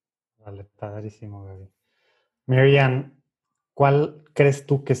 Vale, padrísimo, Gaby. Marianne, ¿cuál crees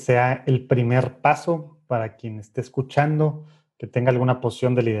tú que sea el primer paso para quien esté escuchando que tenga alguna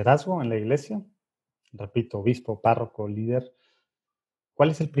posición de liderazgo en la iglesia? Repito, obispo, párroco, líder.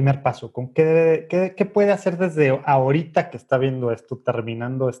 ¿Cuál es el primer paso? ¿Con qué puede hacer desde ahorita que está viendo esto,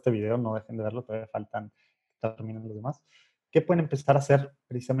 terminando este video? No dejen de verlo, todavía faltan, terminan los demás. ¿Qué pueden empezar a hacer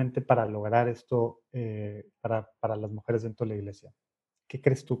precisamente para lograr esto para las mujeres dentro de la iglesia? ¿Qué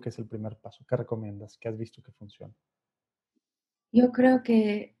crees tú que es el primer paso? ¿Qué recomiendas? ¿Qué has visto que funciona? Yo creo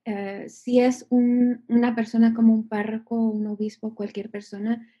que si es una persona como un párroco, un obispo, cualquier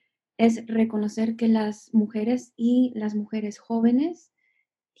persona, es reconocer que las mujeres y las mujeres jóvenes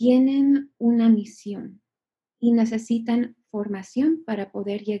tienen una misión y necesitan formación para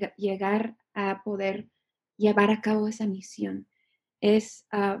poder llegar a poder llevar a cabo esa misión. Es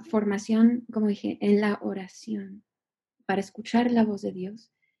formación, como dije, en la oración, para escuchar la voz de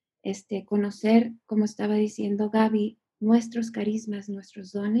Dios, conocer, como estaba diciendo Gaby, nuestros carismas,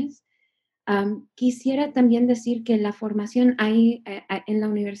 nuestros dones. Quisiera también decir que la formación hay en la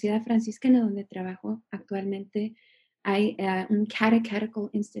Universidad Franciscana donde trabajo actualmente, hay un Catechetical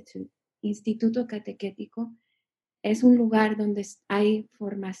Institute, Instituto Catequético. Es un lugar donde hay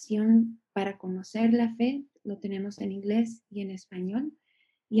formación para conocer la fe, lo tenemos en inglés y en español,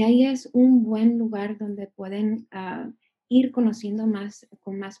 y ahí es un buen lugar donde pueden ir conociendo más,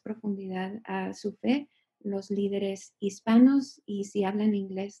 con más profundidad su fe, los líderes hispanos y si hablan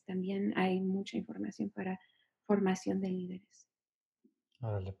inglés también hay mucha información para formación de líderes.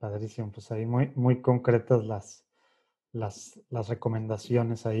 Órale, padrísimo. Pues ahí muy, muy concretas las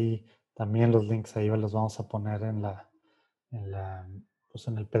recomendaciones ahí. También los links ahí los vamos a poner en la, pues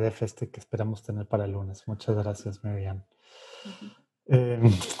en el PDF que esperamos tener para el lunes. Muchas gracias, Mary-Ann. Ujú.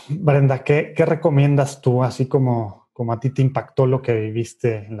 Brenda, ¿qué recomiendas tú, así como a ti te impactó lo que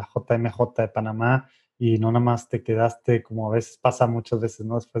viviste en la JMJ de Panamá y no nada más te quedaste, como a veces pasa muchas veces,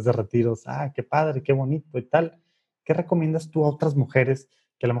 ¿no? Después de retiros, qué padre, qué bonito y tal. ¿Qué recomiendas tú a otras mujeres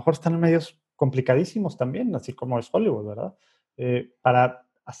que a lo mejor están en medios complicadísimos también, así como es Hollywood, ¿verdad? Para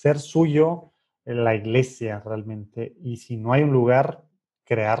hacer suyo la iglesia realmente y si no hay un lugar,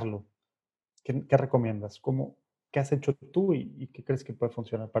 crearlo. ¿Qué recomiendas? ¿Qué has hecho tú y qué crees que puede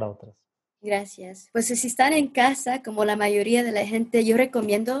funcionar para otras? Gracias. Pues si están en casa, como la mayoría de la gente, yo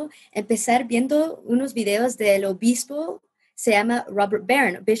recomiendo empezar viendo unos videos del obispo, se llama Robert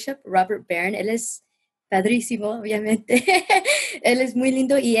Barron, Bishop Robert Barron. Él es padrísimo, obviamente. Él es muy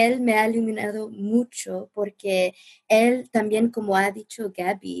lindo y él me ha iluminado mucho porque él también, como ha dicho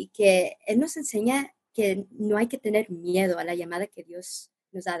Gaby, que él nos enseña que no hay que tener miedo a la llamada que Dios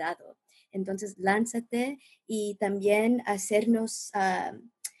nos ha dado. Entonces, lánzate y también hacernos...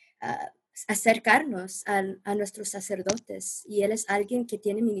 acercarnos a nuestros sacerdotes. Y él es alguien que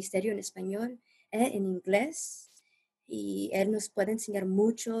tiene ministerio en español, en inglés, y él nos puede enseñar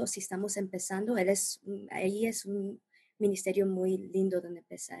mucho si estamos empezando. Ahí es un ministerio muy lindo donde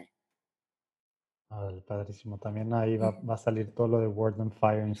empezar. Padrísimo. También ahí va a salir todo lo de Word and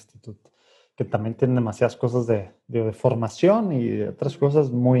Fire Institute, que también tiene demasiadas cosas de formación y de otras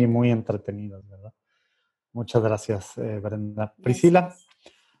cosas muy, muy entretenidas, ¿verdad? Muchas gracias, Brenda. Priscila, Gracias.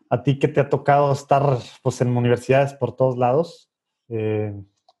 a ti que te ha tocado estar pues, en universidades por todos lados,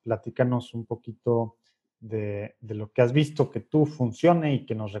 platícanos un poquito de lo que has visto que tú funcione y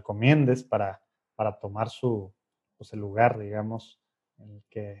que nos recomiendes para tomar pues, el lugar, digamos, en el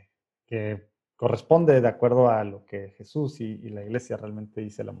que corresponde de acuerdo a lo que Jesús y la iglesia realmente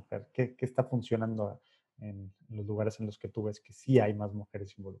dice a la mujer. ¿Qué está funcionando en los lugares en los que tú ves que sí hay más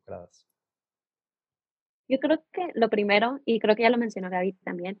mujeres involucradas? Yo creo que lo primero, y creo que ya lo mencionó Gaby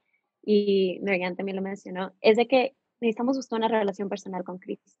también, y Merian también lo mencionó, es de que necesitamos buscar una relación personal con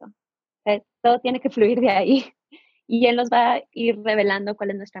Cristo. O sea, todo tiene que fluir de ahí. Y Él nos va a ir revelando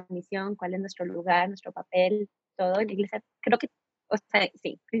cuál es nuestra misión, cuál es nuestro lugar, nuestro papel, todo en la iglesia. Creo que, o sea,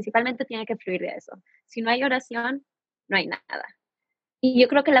 sí, principalmente tiene que fluir de eso. Si no hay oración, no hay nada. Y yo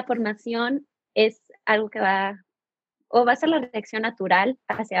creo que la formación es algo que va a ser la reacción natural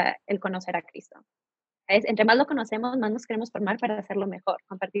hacia el conocer a Cristo. Entre más lo conocemos, más nos queremos formar para hacerlo mejor,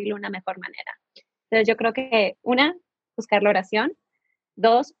 compartirlo de una mejor manera. Entonces yo creo que una, buscar la oración.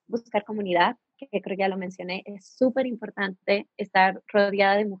 Dos, buscar comunidad, que creo que ya lo mencioné. Es súper importante estar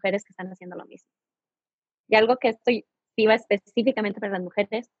rodeada de mujeres que están haciendo lo mismo. Y algo que estoy viva específicamente para las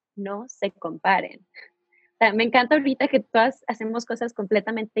mujeres, no se comparen. O sea, me encanta ahorita que todas hacemos cosas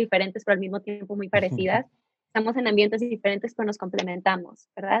completamente diferentes, pero al mismo tiempo muy parecidas. Estamos en ambientes diferentes, pero nos complementamos,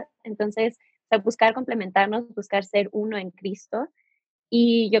 ¿verdad? Entonces, o sea, buscar complementarnos, buscar ser uno en Cristo.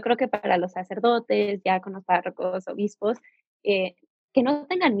 Y yo creo que para los sacerdotes, diáconos, párrocos, obispos, eh, que no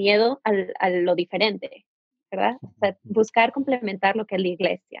tengan miedo a lo diferente, ¿verdad? O sea, buscar complementar lo que es la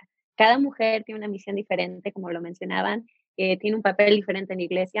iglesia. Cada mujer tiene una misión diferente, como lo mencionaban, tiene un papel diferente en la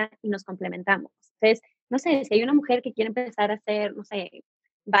iglesia y nos complementamos. Entonces, no sé, si hay una mujer que quiere empezar a hacer, no sé,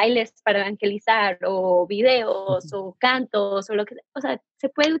 bailes para evangelizar o videos o cantos o lo que, o sea, se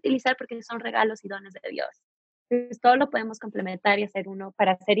puede utilizar porque son regalos y dones de Dios. Entonces, todo lo podemos complementar y hacer uno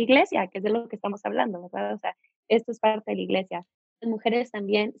para hacer iglesia, que es de lo que estamos hablando, ¿verdad? O sea, esto es parte de la iglesia. Las mujeres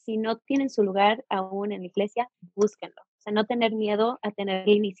también, si no tienen su lugar aún en la iglesia, búsquenlo. O sea, no tener miedo a tener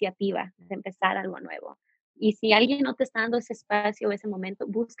la iniciativa de empezar algo nuevo. Y si alguien no te está dando ese espacio o ese momento,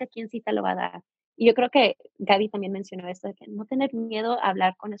 busca quién sí te lo va a dar. Y yo creo que Gaby también mencionó esto, de que no tener miedo a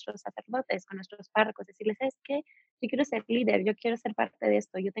hablar con nuestros sacerdotes, con nuestros párrocos, decirles, es que yo quiero ser líder, yo quiero ser parte de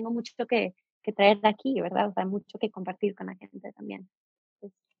esto, yo tengo mucho que traer aquí, ¿verdad? O sea, mucho que compartir con la gente también.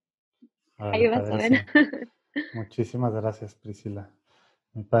 Pues, Vale, ahí vas a ver. padrísimo. Muchísimas gracias, Priscila,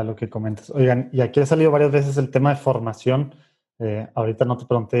 para lo que comentas. Oigan, y aquí ha salido varias veces el tema de formación. Ahorita no te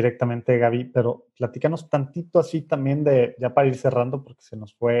pregunté directamente, Gaby, pero platícanos tantito así también ya para ir cerrando, porque se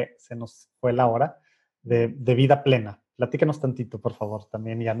nos fue la hora, de vida plena. Platícanos tantito, por favor,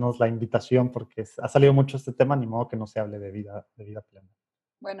 también, y haznos la invitación, porque ha salido mucho este tema, ni modo que no se hable de vida plena.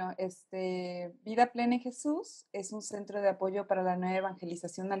 Bueno, Vida Plena en Jesús es un centro de apoyo para la nueva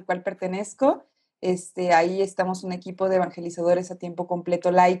evangelización al cual pertenezco. Ahí estamos un equipo de evangelizadores a tiempo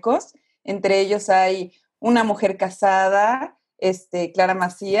completo laicos. Entre ellos hay una mujer casada, Clara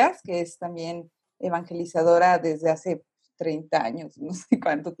Macías, que es también evangelizadora desde hace 30 años, no sé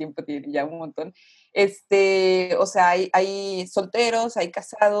cuánto tiempo tiene, ya un montón. O sea, hay solteros, hay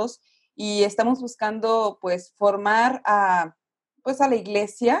casados, y estamos buscando, pues, formar pues, a la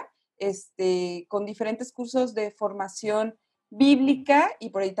iglesia, con diferentes cursos de formación bíblica,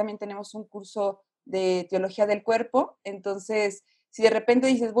 y por ahí también tenemos un curso de teología del cuerpo. Entonces, si de repente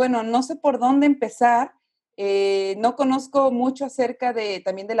dices, bueno, no sé por dónde empezar, no conozco mucho acerca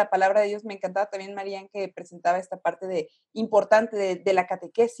también de la palabra de Dios. Me encantaba también, Marian, que presentaba esta parte importante de la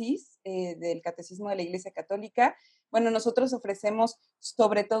catequesis, del catecismo de la Iglesia Católica. Bueno, nosotros ofrecemos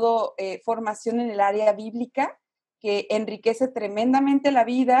sobre todo formación en el área bíblica, que enriquece tremendamente la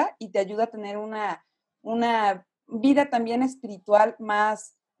vida y te ayuda a tener una vida también espiritual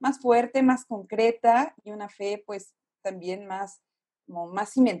más fuerte, más concreta, y una fe pues también como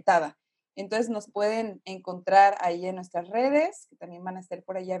más cimentada. Entonces nos pueden encontrar ahí en nuestras redes, que también van a estar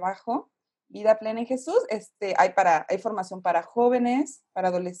por ahí abajo. Vida Plena en Jesús. Hay formación para jóvenes, para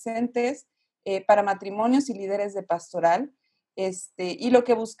adolescentes, para matrimonios y líderes de pastoral. Y lo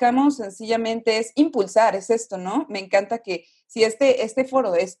que buscamos sencillamente es impulsar, es esto, ¿no? Me encanta que si este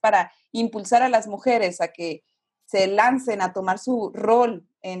foro es para impulsar a las mujeres a que se lancen a tomar su rol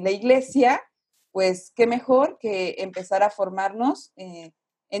en la iglesia, pues qué mejor que empezar a formarnos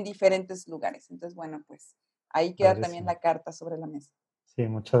en diferentes lugares. Entonces, bueno, pues ahí queda también la carta sobre la mesa. Sí,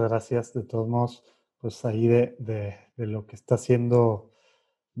 muchas gracias. De todos modos, pues ahí de lo que está haciendo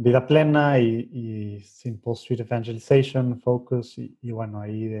Vida Plena y Simple Street Evangelization, Focus, y bueno,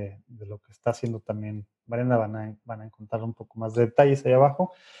 ahí de lo que está haciendo también Brenda, van a encontrar un poco más de detalles ahí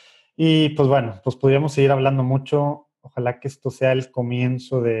abajo. Y pues bueno, pues podríamos seguir hablando mucho. Ojalá que esto sea el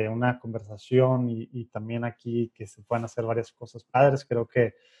comienzo de una conversación y también aquí que se puedan hacer varias cosas padres. Creo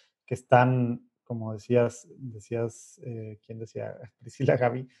que están, como decías, ¿quién decía? Priscila,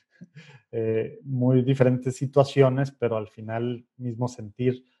 Gaby, muy diferentes situaciones, pero al final mismo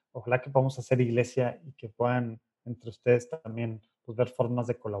sentir. Ojalá que podamos hacer iglesia y que puedan entre ustedes también pues, ver formas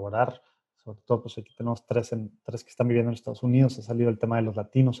de colaborar. Sobre todo, pues aquí tenemos tres que están viviendo en Estados Unidos. Ha salido el tema de los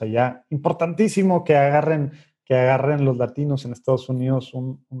latinos allá. Importantísimo que agarren los latinos en Estados Unidos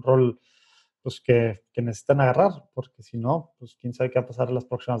un rol pues que necesitan agarrar, porque si no, pues quién sabe qué va a pasar en las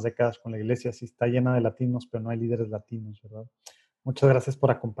próximas décadas con la iglesia, si está llena de latinos, pero no hay líderes latinos, ¿verdad? Muchas gracias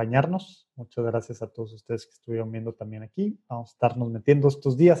por acompañarnos. Muchas gracias a todos ustedes que estuvieron viendo también aquí. Vamos a estarnos metiendo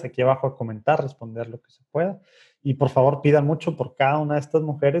estos días aquí abajo a comentar, responder lo que se pueda. Y por favor, pidan mucho por cada una de estas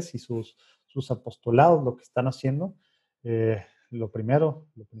mujeres y sus apostolados, lo que están haciendo. Lo primero,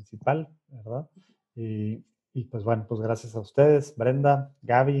 lo principal, ¿verdad? Y pues bueno, pues gracias a ustedes, Brenda,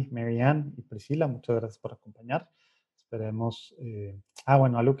 Gaby, Marianne y Priscila. Muchas gracias por acompañar. Esperemos.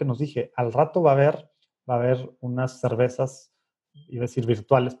 Bueno, algo que nos dije, al rato va a haber unas cervezas, iba a decir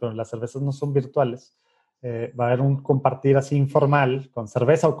virtuales, pero las cervezas no son virtuales. Va a haber un compartir así informal, con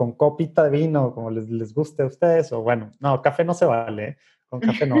cerveza o con copita de vino, como les guste a ustedes, o bueno, no, café no se vale, ¿eh? Con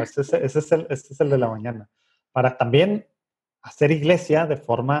café no, este es el de la mañana. Para también hacer iglesia de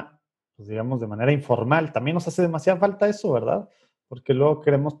forma, pues digamos, de manera informal. También nos hace demasiada falta eso, ¿verdad? Porque luego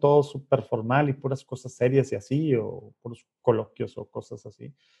queremos todo súper formal y puras cosas serias y así, o puros coloquios o cosas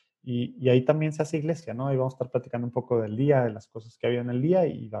así. Y ahí también se hace iglesia, ¿no? Ahí vamos a estar platicando un poco del día, de las cosas que ha habido en el día,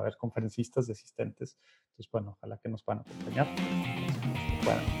 y va a haber conferencistas y asistentes. Entonces, bueno, ojalá que nos puedan acompañar, si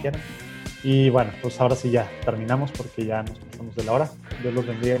puedan, si quieren. Y bueno, pues ahora sí ya terminamos porque ya nos pasamos de la hora. Dios los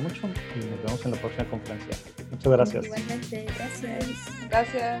bendiga mucho y nos vemos en la próxima conferencia. Muchas gracias. Igualmente, gracias.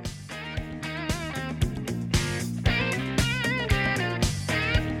 Gracias.